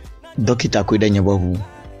 Chai. Dokita ko idanya bahu.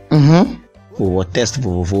 Wo test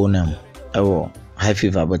bo nam. Ewo high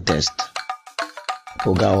fever bo test.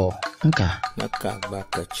 Ogao nka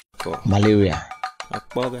nakabaka chiko. Malaria.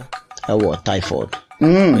 Akpoga. Ewo typhoid.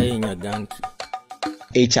 Benya ganki.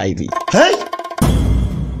 HIV. Hey.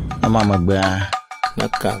 Amama gba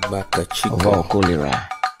nakabaka chiko. Ovo cholera.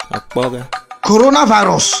 Akpoga.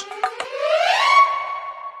 Coronavirus.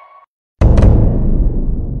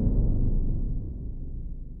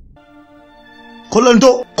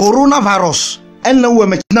 Kolando coronavirus. Enna we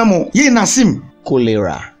mechnamo ye nasim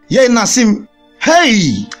cholera. Ye nasim.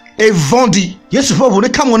 Hey, e vondi. Yesu fobo ne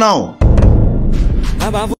kamo now.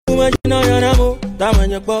 Abavu majina yanamo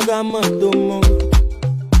tamanya poga mandomo.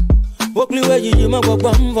 Okli weji ma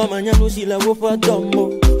kwa mva manyanu sila wofa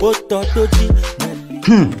domo. Ototochi.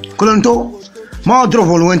 Kolando ma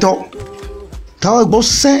drovo luento. Tawa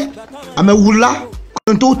bosse amewula.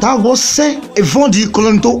 Kolando tawa bosse e vondi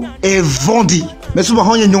kolando e vondi. Mesuba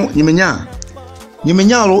honye nyon nyimenya.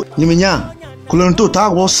 Nyimenya. Kolando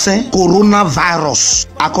tawa bosse coronavirus.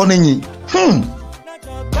 Akonenyi.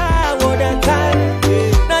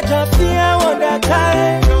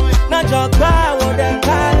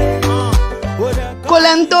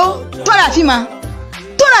 Kolento, toi la fima,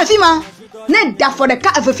 ne da for the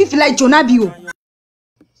cat of fifi like Jonabio.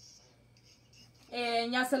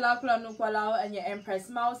 Nyasala klanu kwala enye Empress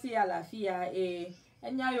Mousy ala fia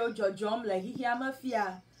enya yo jojom la hihia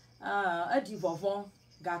mafia adivovon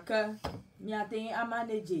gaka miate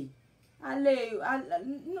amaneje ale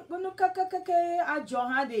no kakakake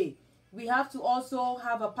ajohade. We have to also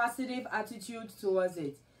have a positive attitude towards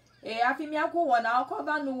it. Afimia ko wana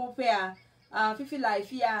cover no fair fifi life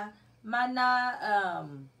here mana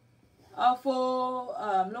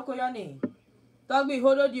loko yone Dogby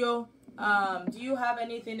Hododio. Do you have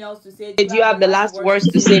anything else to say? Do you have the last words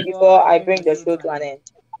to say before I bring the show to an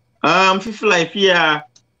end? Fifi life here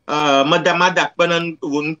madamada panan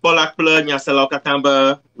won polak pla nya sala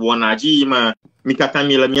katamba wonaji ma mikata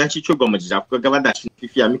mila miachi chogo majja ko gavada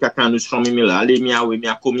fifi mikata no strom mila ale miawe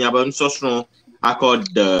miakomia ba nsosro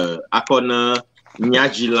akona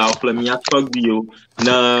miaji la pla miatogbio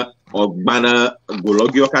na ogbana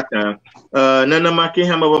gologio kata nana make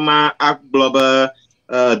hamba ma akbloba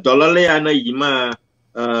dollar le ana yima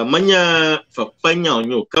manya fafanya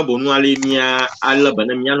onyo kabonu ale mia ala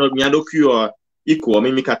bana mia do kuo iko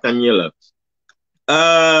mi kata miela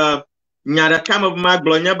nyara kama ma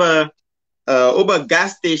glonya ba over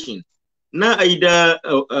gas station na aida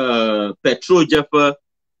petrol jafa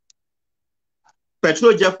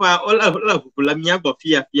ola kula mia go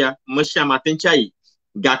fia masha matenchai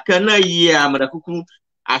gakana ya marakuku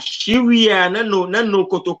ashiria na no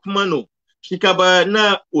kotokumano shikaba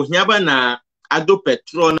na ohiaba na ado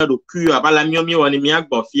petrol na do kuyo abala miomi wani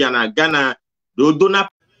miagbo fia na Ghana do dona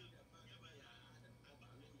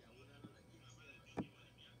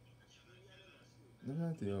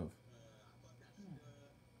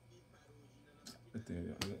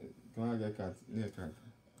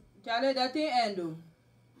Charlie, that thing endo.